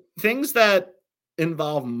in things that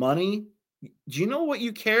involve money, do you know what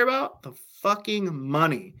you care about? The fucking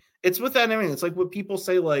money. It's with that everything. It's like what people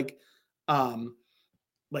say,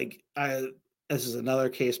 this is another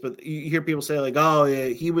case, but you hear people say like, oh, yeah,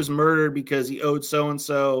 he was murdered because he owed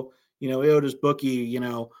so-and-so, he owed his bookie,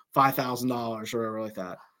 $5,000 or whatever like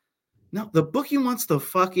that. No, the bookie wants the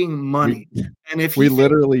fucking money. And if we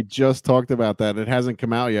literally just talked about that, it hasn't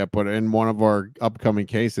come out yet, but in one of our upcoming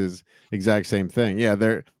cases, exact same thing.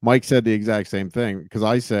 Yeah, Mike said the exact same thing because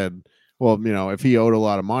I said, well, if he owed a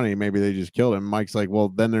lot of money, maybe they just killed him. Mike's like, well,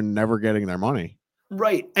 then they're never getting their money.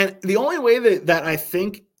 Right. And the only way that I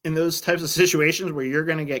think in those types of situations where you're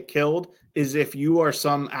going to get killed is if you are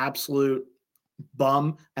some absolute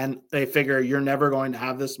bum and they figure you're never going to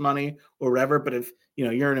have this money or whatever. But if,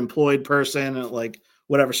 you're an employed person and like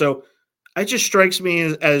whatever. So it just strikes me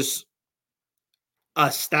as a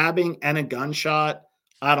stabbing and a gunshot.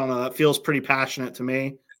 I don't know. That feels pretty passionate to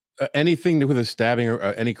me. Anything with a stabbing or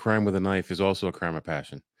any crime with a knife is also a crime of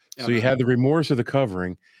passion. So you have the remorse of the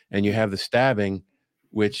covering and you have the stabbing,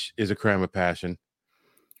 which is a crime of passion.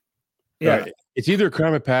 Yeah. It's either a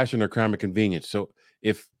crime of passion or a crime of convenience. So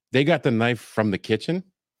if they got the knife from the kitchen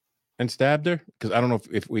and stabbed her, because I don't know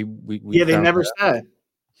if we they never said.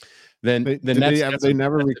 Then they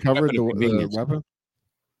never recovered the weapon.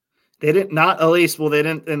 They didn't, not at least. Well, they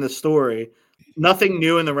didn't in the story. Nothing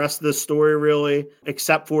new in the rest of the story really,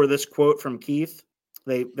 except for this quote from Keith.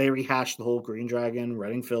 They rehashed the whole Green Dragon,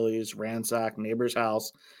 Reading Phillies, ransack neighbor's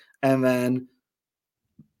house, and then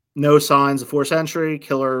no signs of forced entry.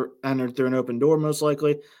 Killer entered through an open door, most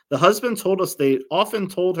likely. The husband told us they often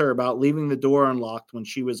told her about leaving the door unlocked when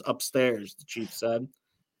she was upstairs, the chief said.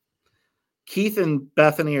 Keith and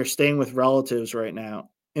Bethany are staying with relatives right now.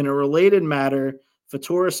 In a related matter,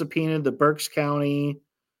 Fatura subpoenaed the Berks County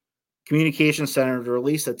Communication Center to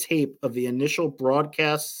release a tape of the initial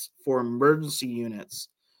broadcasts for emergency units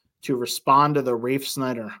to respond to the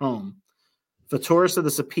Raifsnider home. Fatura said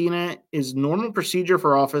the subpoena is normal procedure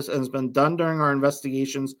for office and has been done during our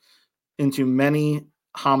investigations into many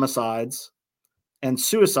homicides and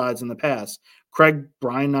suicides in the past. Craig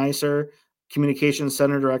Breineiser, Communications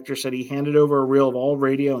Center Director, said he handed over a reel of all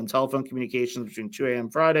radio and telephone communications between 2 a.m.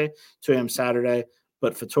 Friday, 2 a.m. Saturday,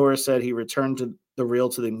 but Fatura said he returned to the reel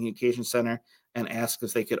to the Communications Center and asked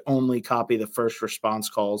if they could only copy the first response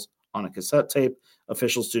calls on a cassette tape.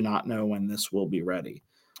 Officials do not know when this will be ready.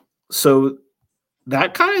 So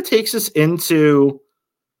that kind of takes us into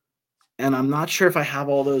and I'm not sure if I have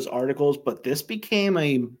all those articles, but this became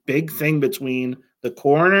a big thing between the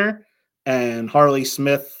coroner and Harley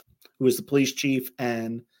Smith, who was the police chief,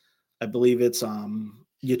 and I believe it's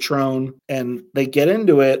Yatrone, and they get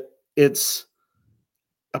into it. It's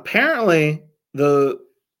apparently the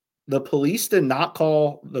police did not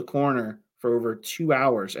call the coroner for over 2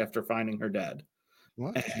 hours after finding her dead.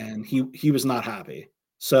 What? And he was not happy.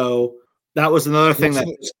 So that was another thing that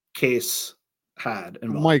this case had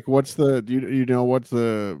involved. Mike, what's the you know what's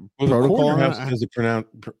the protocol? The coroner has to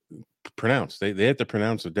pronounce. They have to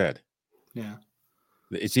pronounce her dead. Yeah.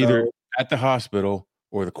 It's either at the hospital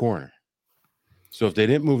or the coroner. So if they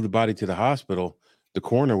didn't move the body to the hospital, the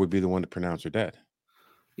coroner would be the one to pronounce her dead.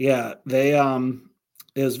 Yeah, they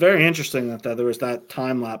it was very interesting that there was that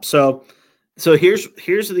time lapse. So here's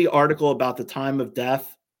the article about the time of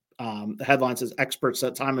death. The headline says experts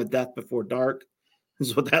set time of death before dark. This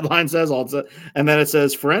is what the headline says. Also, and then it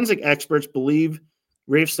says forensic experts believe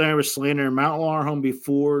Raifsnider was slain in her Mount Laurel home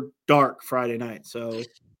before dark Friday night. So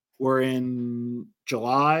we're in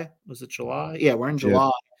July. Was it July? Yeah, we're in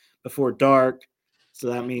July before dark. So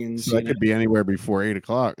that means that could be anywhere before 8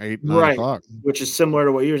 o'clock, 9 o'clock. Which is similar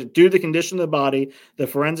to what you're due to the condition of the body. The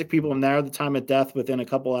forensic people have narrowed the time of death within a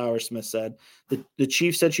couple hours, Smith said. The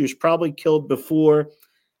chief said she was probably killed before,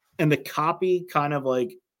 and the copy kind of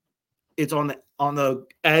like it's on the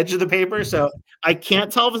edge of the paper. So I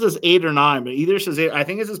can't tell if it says 8 or 9, but either says 8. I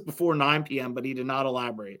think it says before 9 p.m., but he did not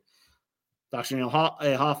elaborate. Dr. Neil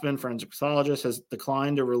Hoffman, forensic pathologist, has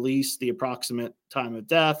declined to release the approximate time of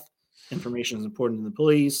death. Information is important to the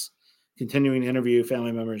police. Continuing to interview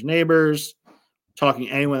family members, neighbors, talking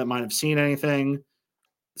to anyone that might have seen anything.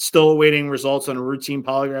 Still awaiting results on a routine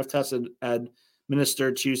polygraph test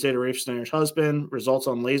administered Tuesday to Raifsnider's husband. Results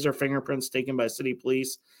on laser fingerprints taken by city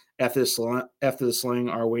police after the slaying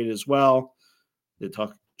are awaited as well. They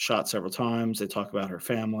shot several times. They talk about her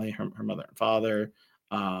family, her mother and father.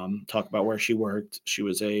 Talk about where she worked. She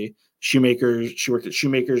was a shoemaker. She worked at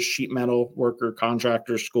shoemakers, sheet metal worker,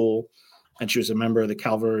 contractor school, and she was a member of the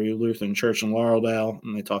Cavalieri Lutheran Church in Laureldale.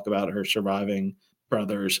 And they talk about her surviving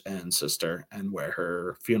brothers and sister and where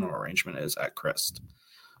her funeral arrangement is at Christ.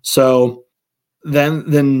 So then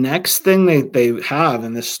the next thing they have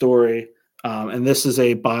in this story, and this is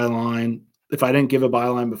a byline. If I didn't give a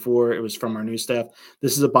byline before, it was from our news staff.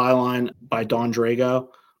 This is a byline by Dawn Drago.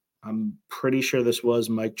 I'm pretty sure this was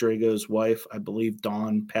Mike Drago's wife. I believe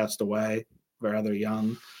Dawn passed away rather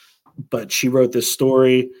young, but she wrote this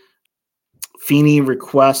story. Feeney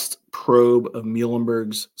request probe of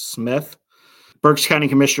Muhlenberg's Smith. Berks County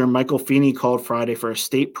Commissioner Michael Feeney called Friday for a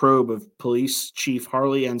state probe of Police Chief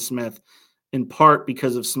Harley N. Smith, in part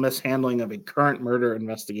because of Smith's handling of a current murder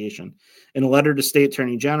investigation. In a letter to State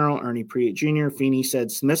Attorney General Ernie Preet Jr., Feeney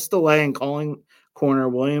said Smith's delay in calling coroner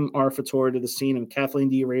William R. Fator to the scene of Kathleen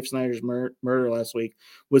D. Raifsnider's murder last week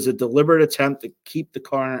was a deliberate attempt to keep the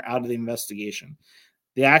coroner out of the investigation.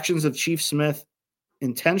 The actions of Chief Smith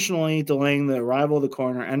intentionally delaying the arrival of the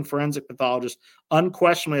coroner and forensic pathologist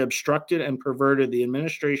unquestionably obstructed and perverted the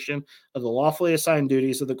administration of the lawfully assigned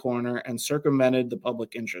duties of the coroner and circumvented the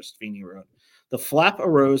public interest, Feeney wrote. The flap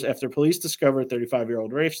arose after police discovered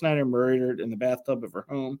 35-year-old Raifsnider murdered in the bathtub of her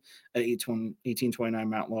home at 1829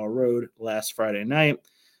 Mount Laurel Road last Friday night.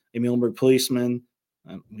 A Muhlenberg policeman,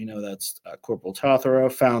 we know that's Corporal Tothero,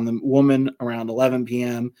 found the woman around 11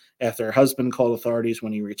 p.m. after her husband called authorities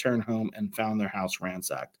when he returned home and found their house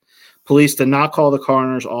ransacked. Police did not call the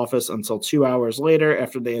coroner's office until 2 hours later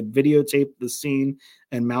after they had videotaped the scene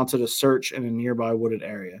and mounted a search in a nearby wooded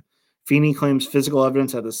area. Feeney claims physical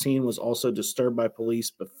evidence at the scene was also disturbed by police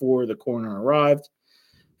before the coroner arrived.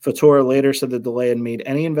 Fator later said the delay had made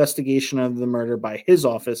any investigation of the murder by his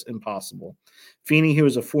office impossible. Feeney, who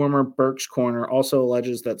is a former Berks coroner, also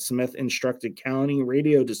alleges that Smith instructed county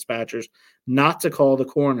radio dispatchers not to call the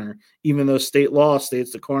coroner, even though state law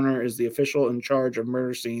states the coroner is the official in charge of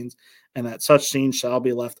murder scenes and that such scenes shall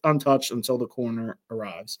be left untouched until the coroner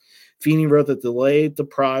arrives. Feeney wrote that the delay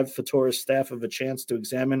deprived Fator's staff of a chance to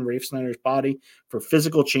examine Raifsnider's body for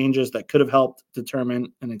physical changes that could have helped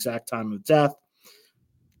determine an exact time of death.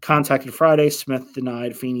 Contacted Friday, Smith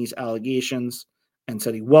denied Feeney's allegations and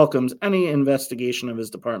said he welcomes any investigation of his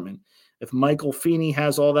department. If Michael Feeney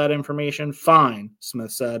has all that information, fine,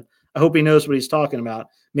 Smith said. I hope he knows what he's talking about.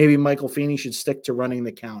 Maybe Michael Feeney should stick to running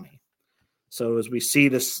the county. So as we see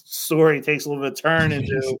this story takes a little bit of turn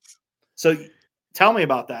into so tell me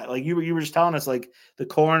about that. Like you were just telling us like the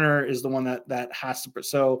coroner is the one that has to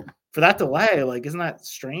so for that delay, like isn't that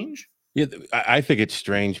strange? Yeah, I think it's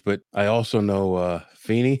strange, but I also know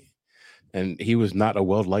Feeney, and he was not a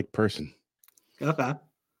well-liked person. Okay.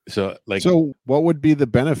 So what would be the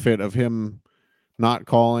benefit of him not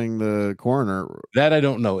calling the coroner? That I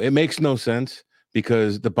don't know. It makes no sense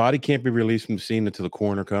because the body can't be released from the scene until the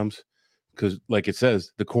coroner comes. Because, like it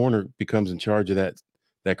says, the coroner becomes in charge of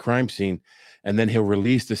that crime scene, and then he'll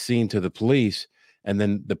release the scene to the police, and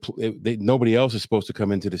then nobody else is supposed to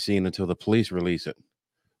come into the scene until the police release it.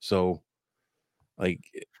 So, like,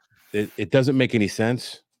 it doesn't make any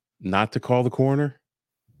sense not to call the coroner.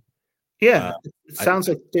 Yeah, it sounds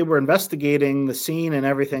like they were investigating the scene and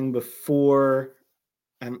everything before.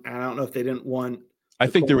 And I don't know if they didn't want. I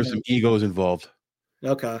think there were some egos involved.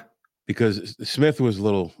 Okay. Because Smith was a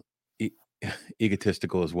little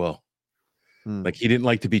egotistical as well. Like he didn't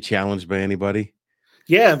like to be challenged by anybody.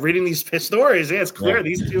 Yeah, reading these stories, yeah, it's clear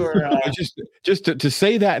these two are just to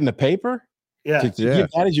say that in the paper. Yeah, to give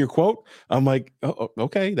that as your quote. I'm like, oh,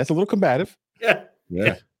 okay, that's a little combative.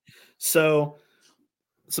 Yeah. So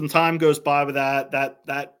some time goes by with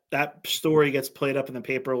that story gets played up in the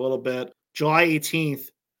paper a little bit. July 18th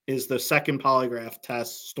is the second polygraph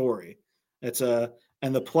test story.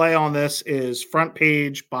 And the play on this is front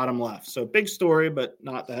page, bottom left. So big story, but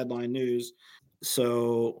not the headline news.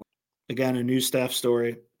 So again, a news staff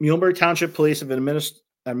story. Muhlenberg Township Police have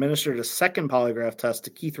administered a second polygraph test to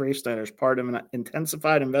Keith Raifsnider as part of an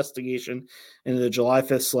intensified investigation into the July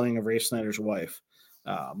 5th slaying of Raifsnider's wife.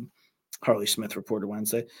 Harley Smith reported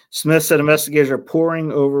Wednesday. Smith said investigators are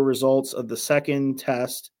poring over results of the second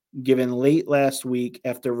test given late last week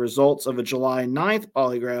after results of a July 9th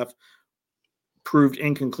polygraph proved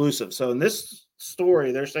inconclusive. So in this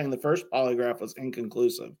story, they're saying the first polygraph was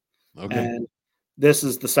inconclusive. Okay. And this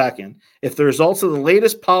is the second. If the results of the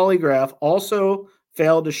latest polygraph also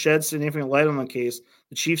failed to shed significant light on the case,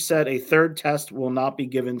 the chief said a third test will not be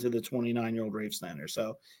given to the 29-year-old Raifsnider.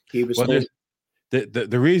 So he was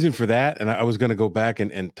the reason for that, and I was going to go back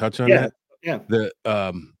and touch on that. Yeah.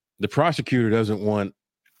 The prosecutor doesn't want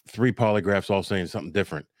 3 polygraphs all saying something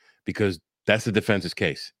different because that's the defense's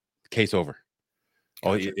case. Case over.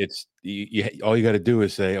 Gotcha. All you got to do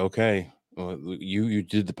is say, okay, well, you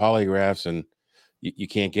did the polygraphs and you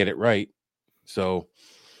can't get it right. So,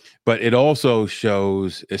 but it also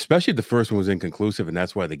shows, especially the first one was inconclusive, and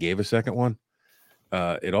that's why they gave a second one.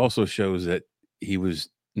 It also shows that he was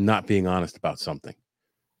not being honest about something,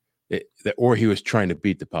 or he was trying to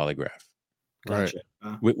beat the polygraph. Gotcha.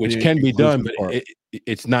 Which can be done, but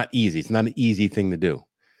it's not easy. It's not an easy thing to do.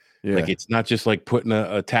 Yeah. Like it's not just like putting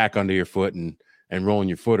a tack under your foot and rolling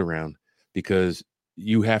your foot around, because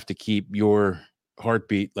you have to keep your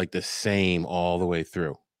heartbeat like the same all the way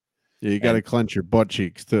through. Yeah, you got to clench your butt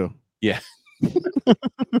cheeks too. Yeah.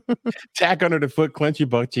 Tack under the foot, clench your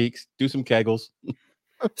butt cheeks, do some kegels.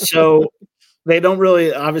 So they don't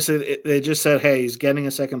really, obviously, they just said, hey, he's getting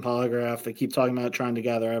a second polygraph. They keep talking about trying to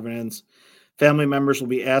gather evidence. Family members will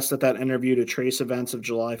be asked at that interview to trace events of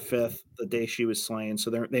July 5th, the day she was slain. So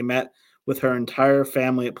they met with her entire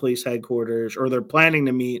family at police headquarters, or they're planning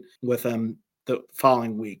to meet with them the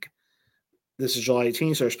following week. This is July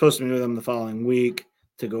 18th, so they're supposed to meet with them the following week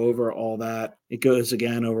to go over all that. It goes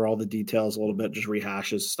again over all the details a little bit, just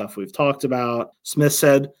rehashes stuff we've talked about. Smith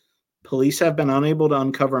said, police have been unable to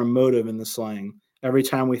uncover a motive in the slaying. Every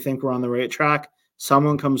time we think we're on the right track,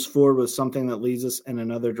 someone comes forward with something that leads us in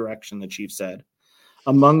another direction, the chief said.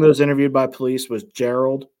 Among those interviewed by police was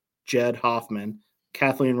Jed Hoffman,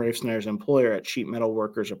 Kathleen Raifsnider's employer at Sheet Metal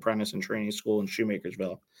Workers Apprentice and Training School in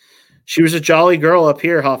Shoemakersville. She was a jolly girl up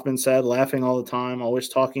here, Hoffman said, laughing all the time, always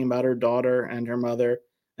talking about her daughter and her mother,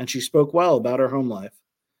 and she spoke well about her home life.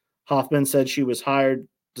 Hoffman said she was hired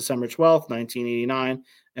December 12th, 1989,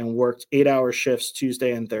 and worked 8-hour shifts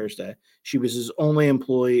Tuesday and Thursday. She was his only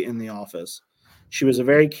employee in the office. She was a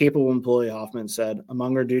very capable employee, Hoffman said.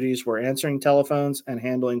 Among her duties were answering telephones and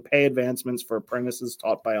handling pay advancements for apprentices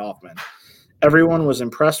taught by Hoffman. Everyone was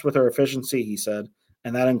impressed with her efficiency, he said,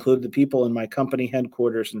 and that included the people in my company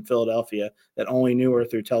headquarters in Philadelphia that only knew her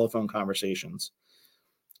through telephone conversations.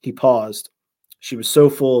 He paused. She was so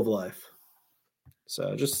full of life.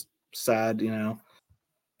 So just sad, you know.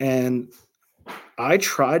 And I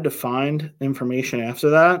tried to find information after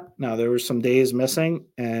that. Now, there were some days missing,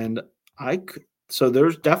 and so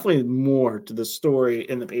there's definitely more to the story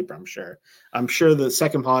in the paper, I'm sure. I'm sure the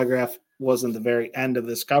second polygraph wasn't the very end of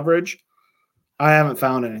this coverage. I haven't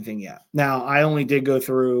found anything yet. Now, I only did go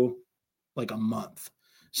through like a month.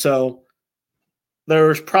 So there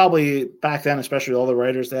was probably, back then, especially all the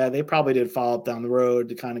writers they probably did follow up down the road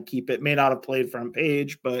to kind of keep it. May not have played front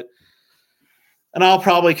page, but and I'll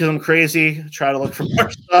probably, because I'm crazy, try to look for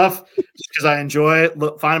more stuff just because I enjoy it.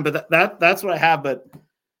 Look, fine, but that's what I have. But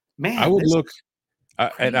man, I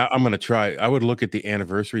I'm going to try. I would look at the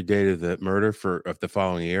anniversary date of the murder of the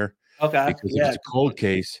following year. Okay. Because if it's a cold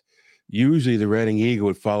case, usually the Reading Eagle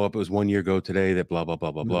would follow up. It was 1 year ago today that blah, blah,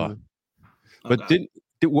 blah, blah, blah. But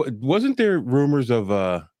wasn't there rumors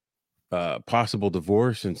of possible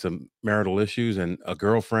divorce and some marital issues and a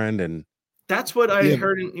girlfriend? And that's what I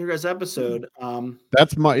heard in your guys' episode.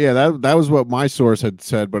 That's that was what my source had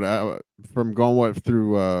said, but from going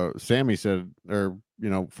through Sammy said, or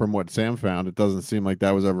from what Sam found, it doesn't seem like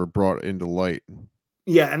that was ever brought into light.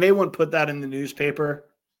 Yeah, and they wouldn't put that in the newspaper,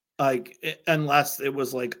 unless it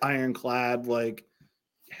was like ironclad, like,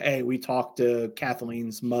 hey, we talked to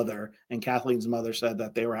Kathleen's mother, and Kathleen's mother said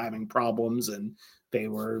that they were having problems and they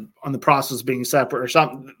were on the process of being separate or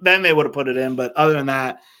something. Then they would have put it in. But other than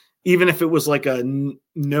that, even if it was like a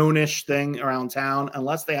known-ish thing around town,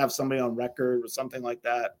 unless they have somebody on record or something like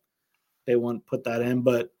that, they won't put that in.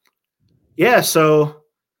 But yeah, so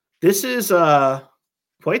this is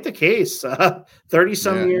quite the case.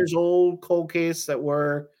 30-some years old, cold case that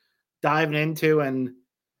we're diving into. And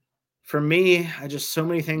for me, I just so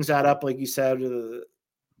many things add up, like you said, the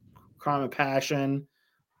crime of passion.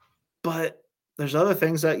 But there's other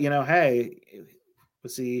things that, hey,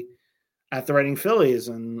 was he at the Reading Phillies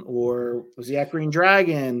or was he at Green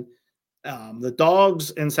Dragon? The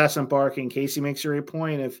dog's incessant barking. Casey makes a great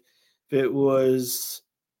point. If it was,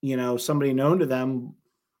 somebody known to them,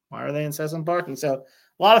 why are they incessant barking? So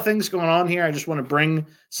a lot of things going on here. I just want to bring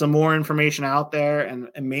some more information out there and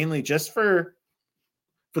mainly just for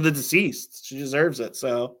the deceased. She deserves it.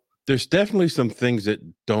 So there's definitely some things that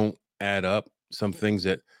don't add up. Some things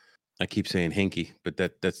that I keep saying hinky, but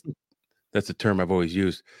that's a term I've always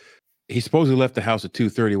used. He supposedly left the house at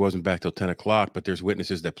 2:30, wasn't back till 10 o'clock, but there's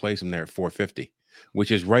witnesses that place him there at 4:50,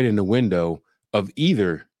 which is right in the window of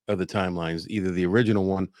either of the timelines, either the original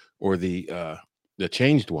one or the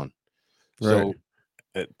changed one. Right.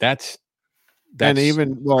 So that's and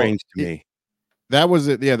even strange to me. That was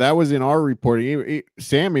it. Yeah, that was in our reporting.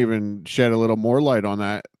 Sam even shed a little more light on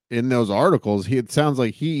that in those articles. It sounds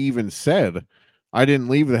like he even said, "I didn't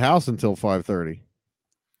leave the house until 5:30."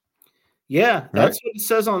 Yeah, that's what it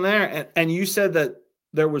says on there. And you said that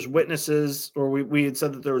there was witnesses, or we had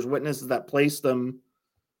said that there was witnesses that placed them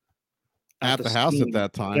at the house at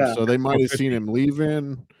that time. Yeah. So they might have seen him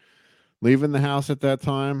leaving the house at that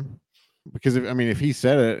time. Because if he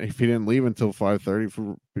said it, if he didn't leave until 5:30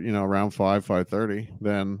 for around 5:30,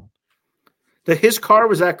 then his car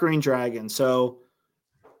was at Green Dragon. So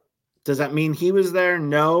does that mean he was there?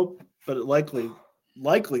 No, but it likely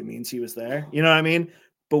means he was there. You know what I mean?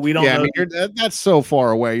 But we don't know. That's so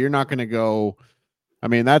far away. You're not going to go.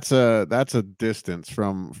 That's a distance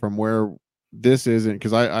from where this isn't,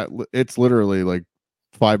 because it's literally like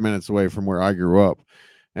 5 minutes away from where I grew up.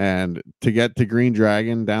 And to get to Green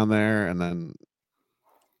Dragon down there and then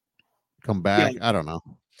come back, I don't know.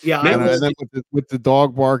 Yeah, and then with the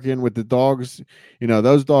dog barking, with the dogs,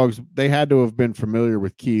 those dogs, they had to have been familiar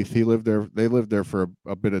with Keith. He lived there. They lived there for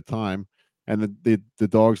a bit of time, and the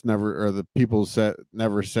dogs never, or the people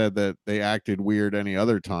never said that they acted weird any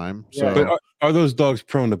other time. So, but are those dogs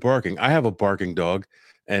prone to barking? I have a barking dog,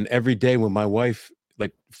 and every day when my wife,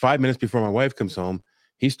 like 5 minutes before my wife comes home,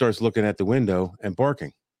 he starts looking at the window and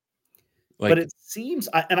barking. But it seems,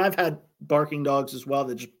 and I've had barking dogs as well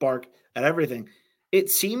that just bark at everything. It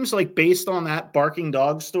seems like, based on that barking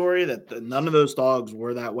dog story, that none of those dogs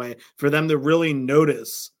were that way. For them to really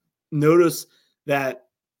notice that,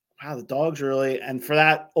 wow, the dogs really, and for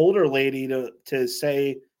that older lady to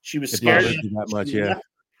say she was scared that much, left her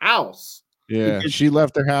house. Yeah, she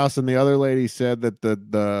left her house, and the other lady said that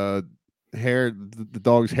the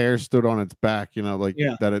dog's hair stood on its back.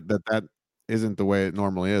 That isn't the way it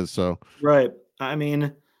normally is. So right.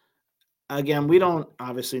 Again, we don't,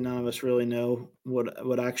 obviously none of us really know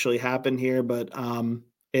what actually happened here, but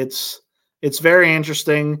it's very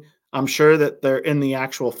interesting. I'm sure that they're in the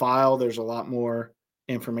actual file. There's a lot more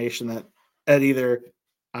information that either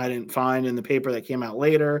I didn't find in the paper that came out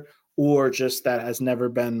later, or just that has never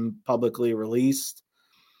been publicly released.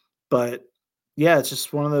 But yeah, it's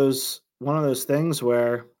just one of those things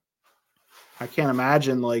where I can't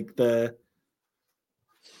imagine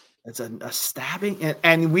it's a stabbing,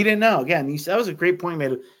 and we didn't know. Again, that was a great point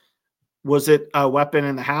made. Was it a weapon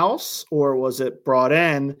in the house, or was it brought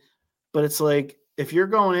in? But it's like, if you're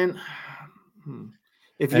going in,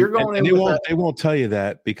 they won't tell you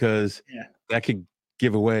that, because that could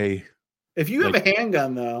give away. If you have a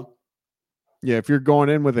handgun, though. Yeah, if you're going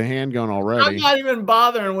in with a handgun already. I'm not even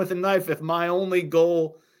bothering with a knife if my only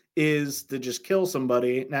goal is to just kill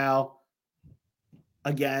somebody. Now,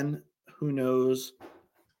 again, who knows?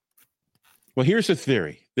 Well, here's a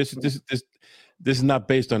theory. This is not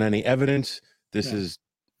based on any evidence. This is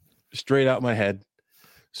straight out my head.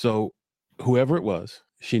 So whoever it was,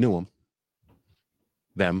 she knew him.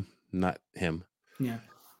 Them, not him. Yeah.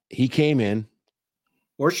 He came in.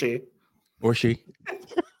 Or she.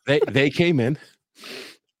 They came in,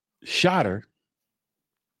 shot her,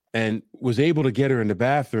 and was able to get her in the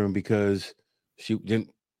bathroom because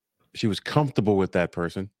she was comfortable with that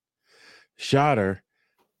person. Shot her,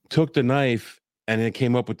 took the knife, and then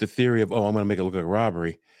came up with the theory of, I'm going to make it look like a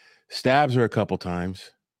robbery. Stabs her a couple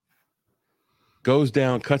times. Goes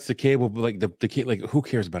down, cuts the cable, like like who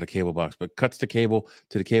cares about a cable box? But cuts the cable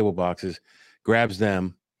to the cable boxes, grabs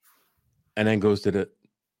them, and then goes to the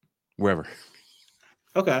wherever.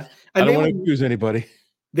 Okay, I don't want to accuse anybody.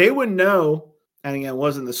 They would know, and again, it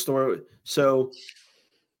wasn't the story, so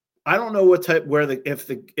I don't know what type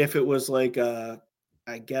if it was like I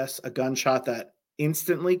guess a gunshot that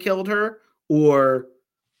instantly killed her, or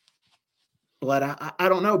I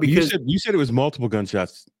don't know, because you said it was multiple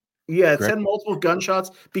gunshots. Yeah, it said multiple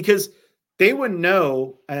gunshots, because they would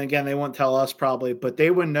know, and again, they won't tell us probably, but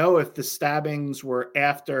they would know if the stabbings were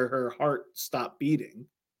after her heart stopped beating.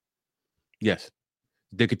 Yes,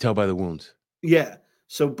 they could tell by the wounds. Yeah.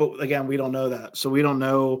 So, but again, we don't know that. So we don't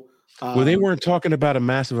know. Well, they weren't talking about a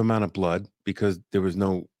massive amount of blood because there was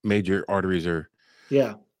no major arteries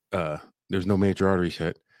there's no major arteries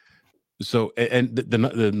hit. So, and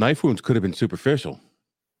the knife wounds could have been superficial.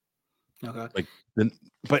 Okay.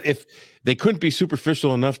 But if they couldn't be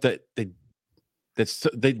superficial enough that they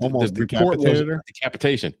almost decapitated her.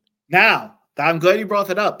 Decapitation. Now, I'm glad you brought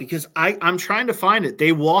that up, because I'm trying to find it.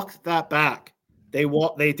 They walked that back.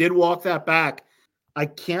 They did walk that back. I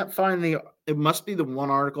can't find it must be the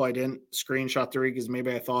one article I didn't screenshot to read, because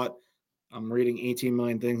maybe I thought I'm reading 18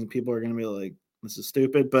 million things and people are going to be like, this is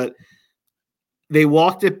stupid. But they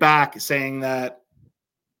walked it back saying that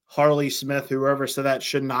Harley Smith, whoever said that,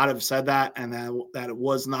 should not have said that, and that it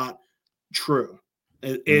was not true.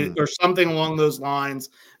 Or something along those lines,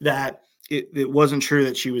 that it wasn't true,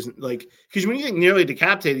 that she was like, because when you get nearly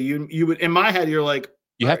decapitated, you would, in my head, you're like,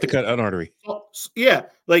 you have to cut an artery. Yeah.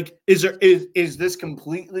 Like, is this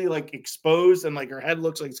completely like exposed and like her head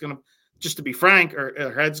looks like it's going to, just to be frank, or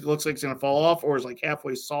her head looks like it's going to fall off, or is like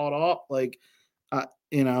halfway sawed off? Like,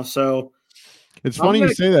 so it's funny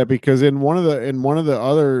you say that, because in one of the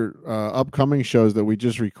other upcoming shows that we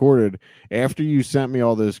just recorded, after you sent me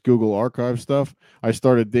all this Google Archive stuff, I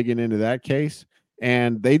started digging into that case,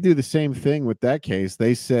 and they do the same thing with that case.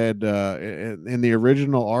 They said in the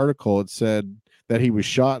original article, it said that he was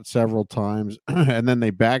shot several times, and then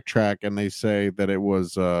they backtrack and they say that it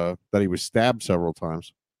was that he was stabbed several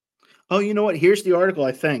times. Oh, you know what? Here's the article.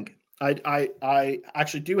 I think I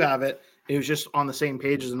actually do have it. It was just on the same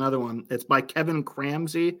page as another one. It's by Kevin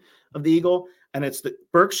Cramsey of the Eagle, and it's the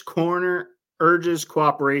Burke's Corner urges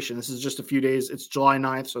cooperation. This is just a few days. It's July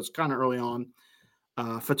 9th, so it's kind of early on.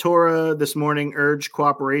 Fatora this morning urged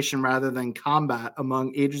cooperation rather than combat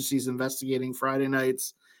among agencies investigating Friday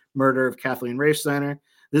night's murder of Kathleen Raifsnider.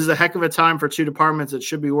 This is a heck of a time for two departments that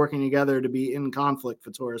should be working together to be in conflict,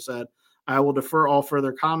 Fatora said. I will defer all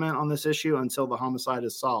further comment on this issue until the homicide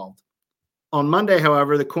is solved. On Monday,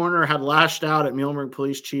 however, the coroner had lashed out at Muhlenberg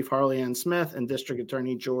Police Chief Harley Ann Smith and District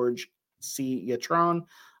Attorney George C. Yatron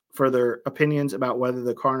for their opinions about whether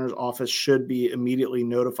the coroner's office should be immediately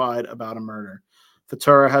notified about a murder.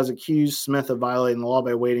 Fatura has accused Smith of violating the law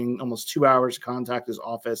by waiting almost 2 hours to contact his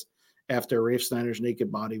office after Raifsnider's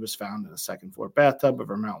naked body was found in a second-floor bathtub of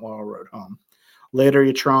her Mount Laurel Road home. Later,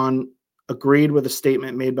 Yatron agreed with a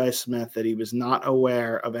statement made by Smith that he was not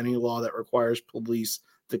aware of any law that requires police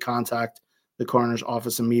to contact the coroner's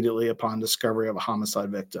office immediately upon discovery of a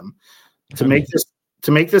homicide victim. To make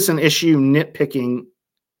this an issue, nitpicking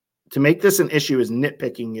is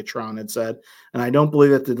nitpicking, Yatron had said, and I don't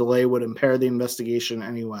believe that the delay would impair the investigation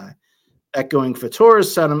anyway. Echoing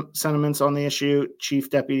Fatura's sentiments on the issue, Chief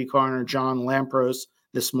Deputy Coroner John Lampros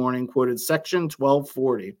this morning quoted Section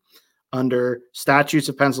 1240 under statutes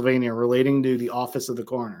of Pennsylvania relating to the office of the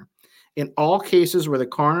coroner. In all cases where the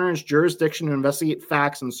coroner's jurisdiction to investigate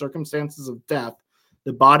facts and circumstances of death,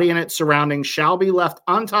 the body and its surroundings shall be left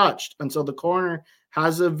untouched until the coroner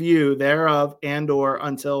has a view thereof and/or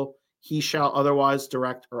until he shall otherwise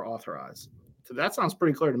direct or authorize. So that sounds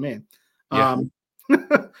pretty clear to me. Yeah.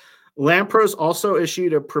 Lampros also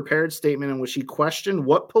issued a prepared statement in which he questioned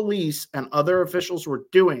what police and other officials were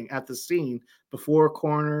doing at the scene before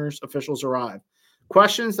coroner's officials arrived.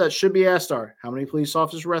 Questions that should be asked are, how many police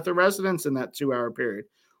officers were at the residence in that 2-hour period?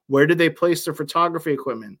 Where did they place their photography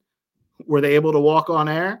equipment? Were they able to walk on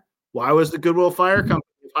air? Why was the Goodwill Fire Company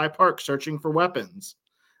of High Park searching for weapons?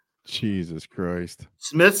 Jesus Christ.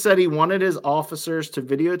 Smith said he wanted his officers to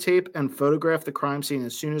videotape and photograph the crime scene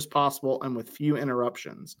as soon as possible and with few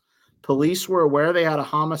interruptions. Police were aware they had a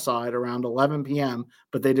homicide around 11 p.m.,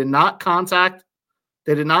 but they did not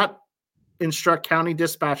instruct county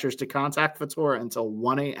dispatchers to contact Fatora until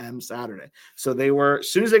 1 a.m. Saturday. So they were, as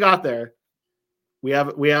soon as they got there, we have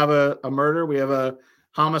a murder, we have a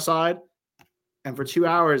homicide, and for 2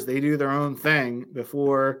 hours they do their own thing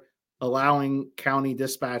before allowing county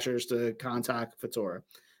dispatchers to contact Fatora.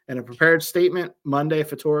 In a prepared statement Monday,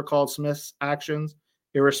 Fatora called Smith's actions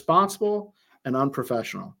irresponsible and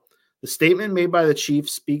unprofessional. The statement made by the chief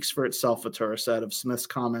speaks for itself, Fatora said of Smith's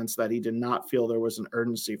comments that he did not feel there was an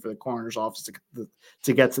urgency for the coroner's office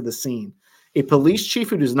to get to the scene. A police chief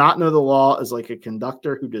who does not know the law is like a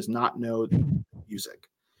conductor who does not know music.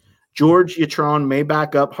 George Yatron may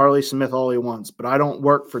back up Harley Smith all he wants, but I don't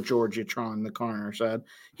work for George Yatron, the coroner said.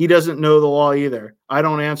 He doesn't know the law either. I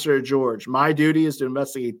don't answer to George. My duty is to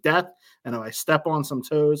investigate death, and if I step on some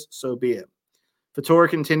toes, so be it. Fatora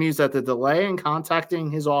continues that the delay in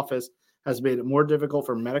contacting his office has made it more difficult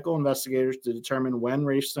for medical investigators to determine when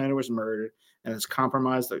Raifsnider was murdered and has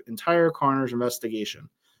compromised the entire coroner's investigation.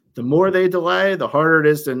 The more they delay, the harder it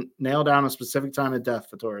is to nail down a specific time of death,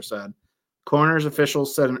 Fatora said. Coroner's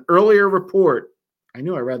officials said an earlier report, I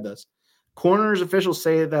knew I read this. Coroner's officials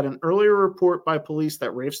say that an earlier report by police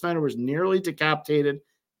that Raifsnider was nearly decapitated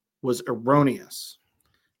was erroneous.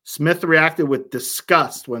 Smith reacted with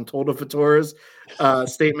disgust when told of Fatora's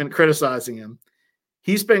statement criticizing him.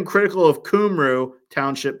 He's been critical of Qumru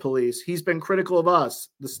Township Police. He's been critical of us,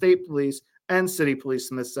 the state police, and city police,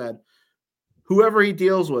 Smith said. Whoever he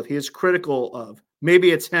deals with, he is critical of. Maybe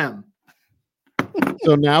it's him.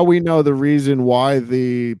 So now we know the reason why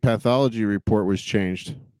the pathology report was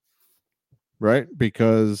changed, right?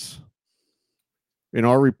 Because in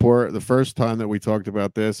our report, the first time that we talked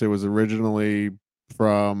about this, it was originally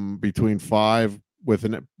from between 5 with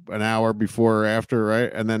an hour before or after,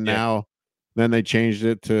 right? And then then they changed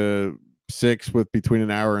it to 6 with between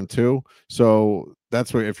an hour and 2. So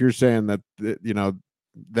that's what, if you're saying that, you know,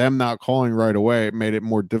 them not calling right away, it made it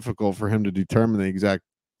more difficult for him to determine the exact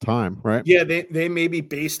time, right? Yeah, they maybe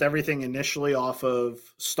based everything initially off of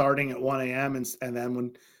starting at 1 a.m.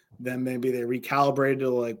 and then maybe they recalibrated to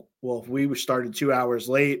like, well, if we started 2 hours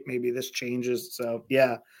late, maybe this changes. So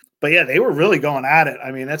yeah, but yeah, they were really going at it.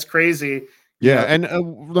 I mean, that's crazy. Yeah, and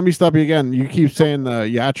let me stop you again. You keep saying the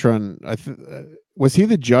Yatron. Was he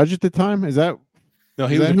the judge at the time? Is that no?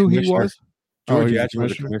 He was who he was. George Yatron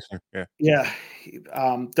was the commissioner. Yeah.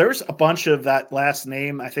 Yeah. There's a bunch of that last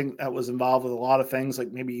name. I think that was involved with a lot of things,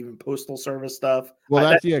 like maybe even postal service stuff. Well,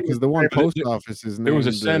 that's because the one post office is. There was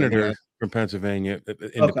a senator from Pennsylvania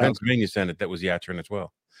in the Pennsylvania Senate that was Yatron as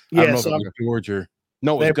well. Yeah, I don't know if it was George or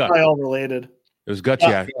no. It was they're Gus. probably all related. It was Gus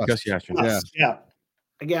Yatron. Yeah.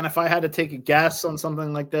 Again, if I had to take a guess on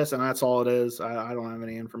something like this, and that's all it is, I don't have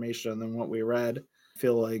any information than what we read. I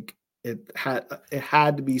feel like it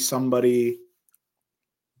had to be somebody.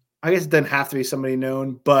 I guess it didn't have to be somebody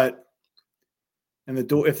known, but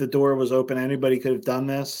if the door was open, anybody could have done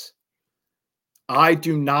this. I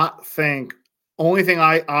do not think. Only thing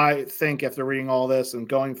I think after reading all this and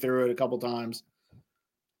going through it a couple times,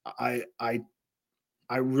 I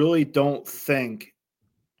really don't think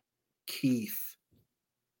Keith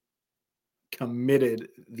committed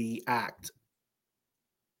the act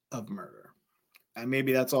of murder. And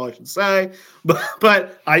maybe that's all I should say,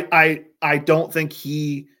 but I don't think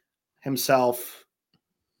he himself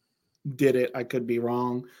did it. I could be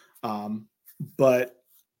wrong. But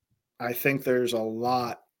I think there's a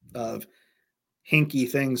lot of hinky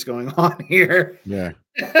things going on here. Yeah.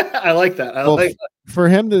 I like that. That. For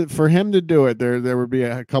him to do it, there would be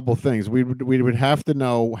a couple things. We would have to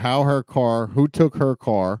know who took her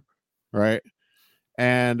car, right?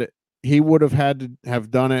 And he would have had to have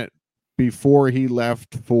done it before he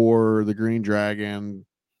left for the Green Dragon,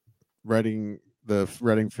 the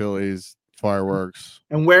Reading Phillies fireworks.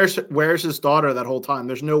 And where's his daughter that whole time?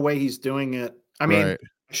 There's no way he's doing it. I mean, right.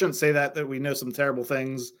 I shouldn't say that we know some terrible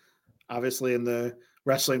things, obviously, in the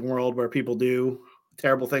wrestling world where people do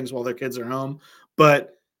terrible things while their kids are home.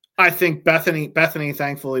 But I think Bethany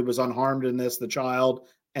thankfully was unharmed in this, the child,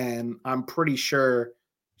 and I'm pretty sure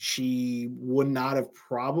she would not have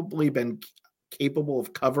probably been capable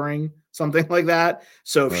of covering something like that.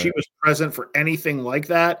 So if she was present for anything like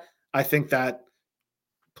that, I think that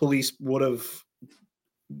police would have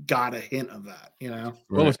got a hint of that, you know?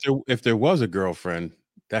 Well, if there was a girlfriend,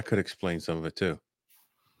 that could explain some of it too.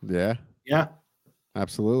 Yeah. Yeah.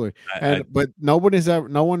 Absolutely. But no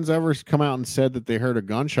one's ever come out and said that they heard a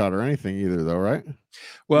gunshot or anything either, though, right?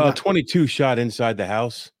 Well, 22 shot inside the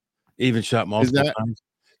house. Even shot multiple times.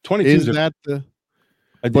 22 is that the?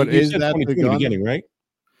 But you is said that 22 the in the gun? beginning, right?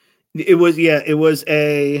 It was I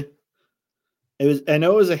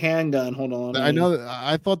know it was a handgun. Hold on. I know.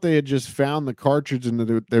 I thought they had just found the cartridge and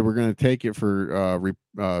they were going to take it for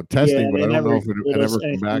testing, but I don't know if it had ever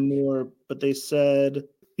come back. More, but they said,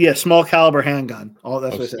 small caliber handgun. That's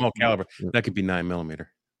what I said. Small caliber. That could be 9mm.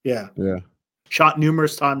 Yeah. Yeah. Shot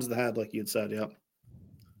numerous times in the head, like you had said. Yep.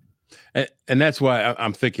 And that's why I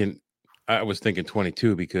was thinking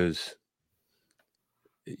 22, because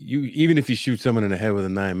even if you shoot someone in the head with a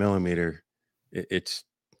 9mm, it's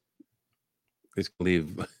going to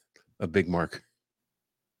leave a big mark.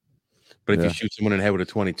 But if you shoot someone in the head with a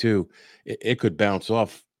 22, it could bounce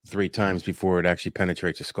off 3 times before it actually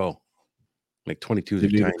penetrates the skull. Like 22s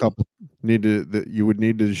you would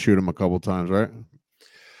need to shoot him a couple times, right?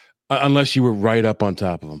 Unless you were right up on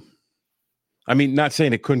top of him. I mean, not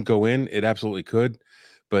saying it couldn't go in, it absolutely could,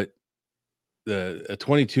 but a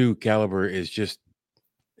 22 caliber is just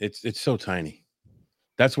it's so tiny.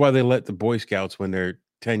 That's why they let the Boy Scouts, when they're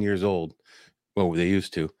 10 years old, well, they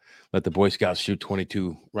used to let the Boy Scouts shoot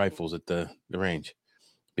 22 rifles at the range,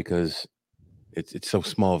 because it's so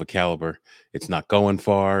small of a caliber. It's not going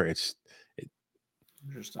far. I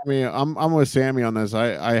mean, I'm with Sammy on this.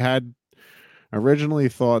 I had originally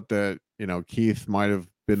thought that, Keith might have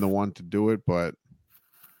been the one to do it, but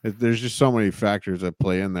there's just so many factors that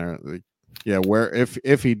play in there. Like, where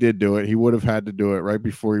if he did do it, he would have had to do it right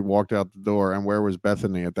before he walked out the door. And where was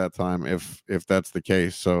Bethany at that time, if that's the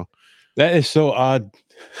case? So that is so odd,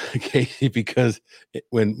 Casey, because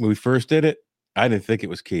when we first did it, I didn't think it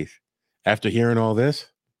was Keith. After hearing all this,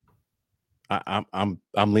 I'm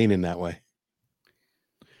leaning that way.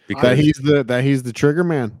 Because he's the trigger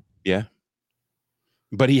man. Yeah.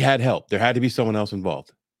 But he had help. There had to be someone else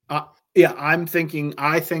involved. I think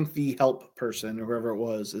the help person, or whoever it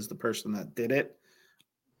was, is the person that did it,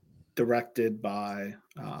 directed by,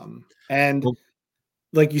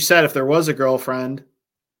 like you said, if there was a girlfriend,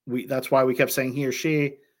 that's why we kept saying he or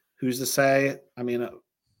she. Who's to say? I mean,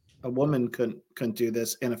 a woman couldn't do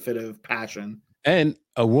this in a fit of passion. And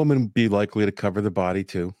a woman would be likely to cover the body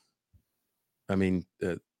too. I mean,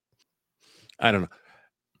 I don't know.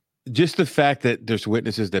 Just the fact that there's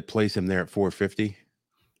witnesses that place him there at 450,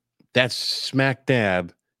 that's smack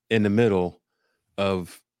dab in the middle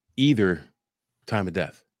of either time of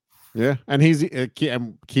death. Yeah, and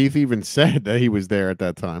Keith even said that he was there at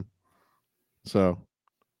that time, so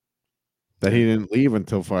that he didn't leave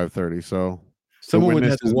until 5:30. So someone would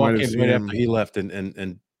have to walk in right after he left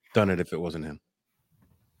and done it if it wasn't him,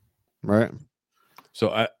 right?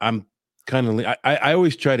 So I'm kind of I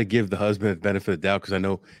always try to give the husband the benefit of the doubt, because I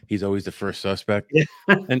know he's always the first suspect. Yeah.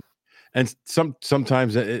 and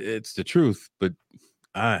sometimes it's the truth, but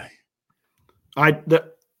the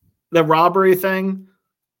robbery thing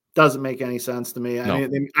doesn't make any sense to me. No.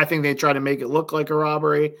 I think they try to make it look like a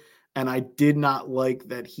robbery, and I did not like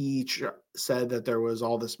that he said that there was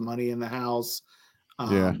all this money in the house.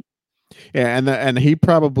 Yeah, and he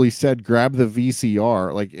probably said, "Grab the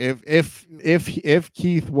VCR." Like if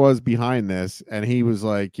Keith was behind this and he was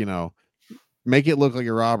like, make it look like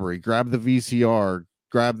a robbery, grab the VCR,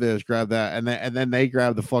 grab this, grab that, and then they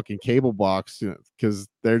grab the fucking cable box, because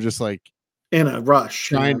they're just like in a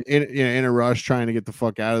rush, in a rush, trying to get the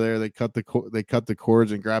fuck out of there. They cut the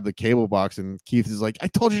cords and grab the cable box, and Keith is like, "I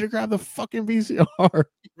told you to grab the fucking VCR."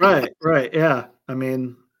 Right, yeah. I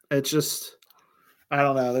mean, it's just, I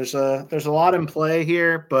don't know. There's a lot in play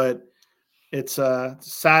here, but it's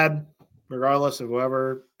sad, regardless of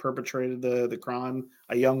whoever perpetrated the crime.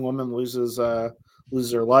 A young woman loses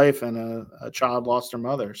her life, and a child lost her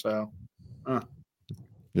mother. So,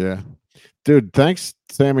 yeah, dude. Thanks,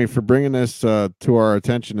 Sammy, for bringing this to our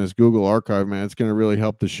attention, as Google Archive, man. It's going to really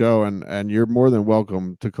help the show, and you're more than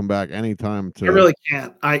welcome to come back anytime. I really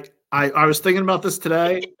can't. I was thinking about this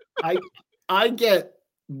today. I get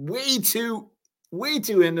way too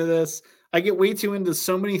into this. I get way too into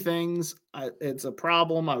so many things. It's a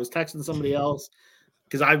problem. I was texting somebody else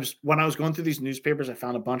because when I was going through these newspapers, I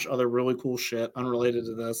found a bunch of other really cool shit unrelated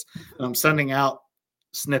to this, and I'm sending out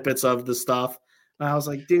snippets of the stuff. And I was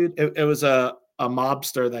like, dude, it was a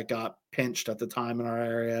mobster that got pinched at the time in our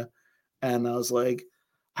area, and I was like,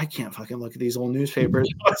 I can't fucking look at these old newspapers.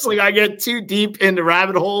 It's like I get too deep into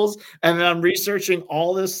rabbit holes, and then I'm researching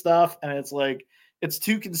all this stuff, and it's like, it's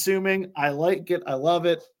too consuming. I like it. I love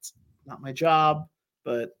it. It's not my job,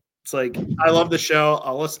 but it's like, I love the show.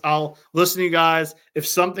 I'll listen to you guys. If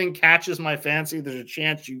something catches my fancy, there's a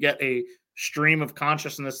chance you get a stream of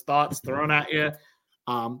consciousness thoughts thrown at you.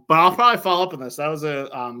 But I'll probably follow up on this. That was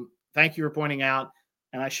thank you for pointing out.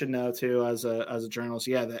 and I should know too as a journalist.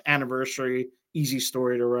 Yeah, the anniversary, easy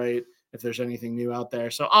story to write if there's anything new out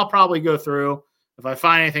there. So I'll probably go through. If I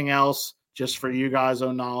find anything else, just for you guys'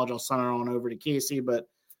 own knowledge, I'll send it on over to Casey. But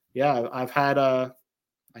yeah, I've had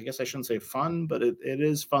I guess I shouldn't say fun, but it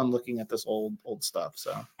is fun looking at this old stuff.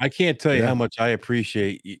 So I can't tell you how much I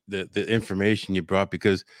appreciate the information you brought,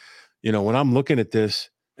 because, you know, when I'm looking at this,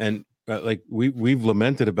 and like we've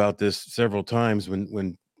lamented about this several times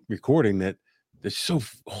when recording, that it's so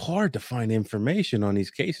hard to find information on these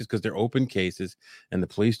cases because they're open cases and the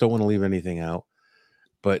police don't want to leave anything out.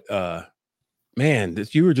 But man,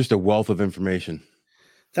 you were just a wealth of information.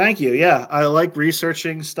 Thank you. Yeah, I like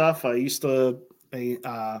researching stuff. I used to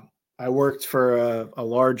I worked for a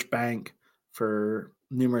large bank for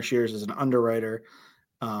numerous years as an underwriter,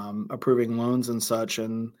 approving loans and such.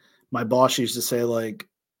 And my boss used to say, like,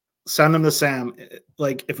 send them to Sam.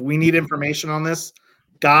 Like, if we need information on this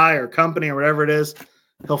guy or company or whatever it is,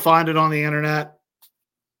 he'll find it on the internet.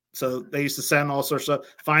 So they used to send all sorts of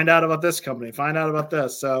stuff. Find out about this company. Find out about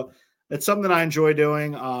this. So it's something I enjoy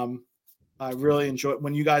doing. I really enjoy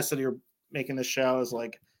when you guys said you're making this show, is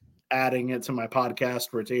like adding it to my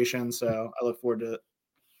podcast rotation. So I look forward to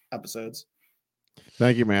episodes.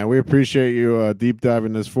 Thank you, man. We appreciate you deep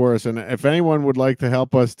diving this for us. And if anyone would like to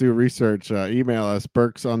help us do research, email us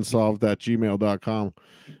burkesunsolved@gmail.com,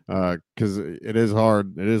 because it is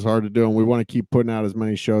hard. It is hard to do, and we want to keep putting out as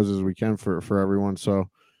many shows as we can for everyone. So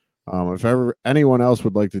if ever anyone else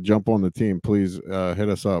would like to jump on the team, please hit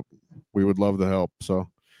us up. We would love to help. So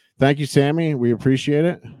thank you, Sammy. We appreciate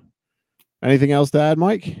it. Anything else to add,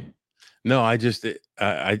 Mike? No, I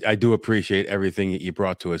do appreciate everything you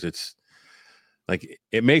brought to us. It's like,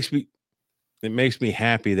 it makes me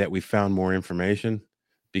happy that we found more information,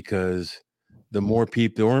 because the more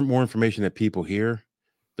information that people hear,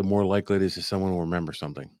 the more likely it is that someone will remember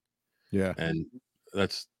something. Yeah. And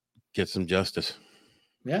let's get some justice.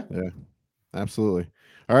 Yeah. Yeah, absolutely.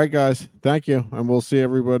 All right, guys. Thank you. And we'll see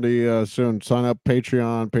everybody soon. Sign up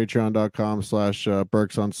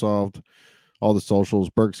patreon.com/Berks Unsolved. All the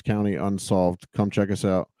socials, Berks County Unsolved. Come check us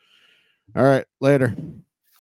out. All right. Later.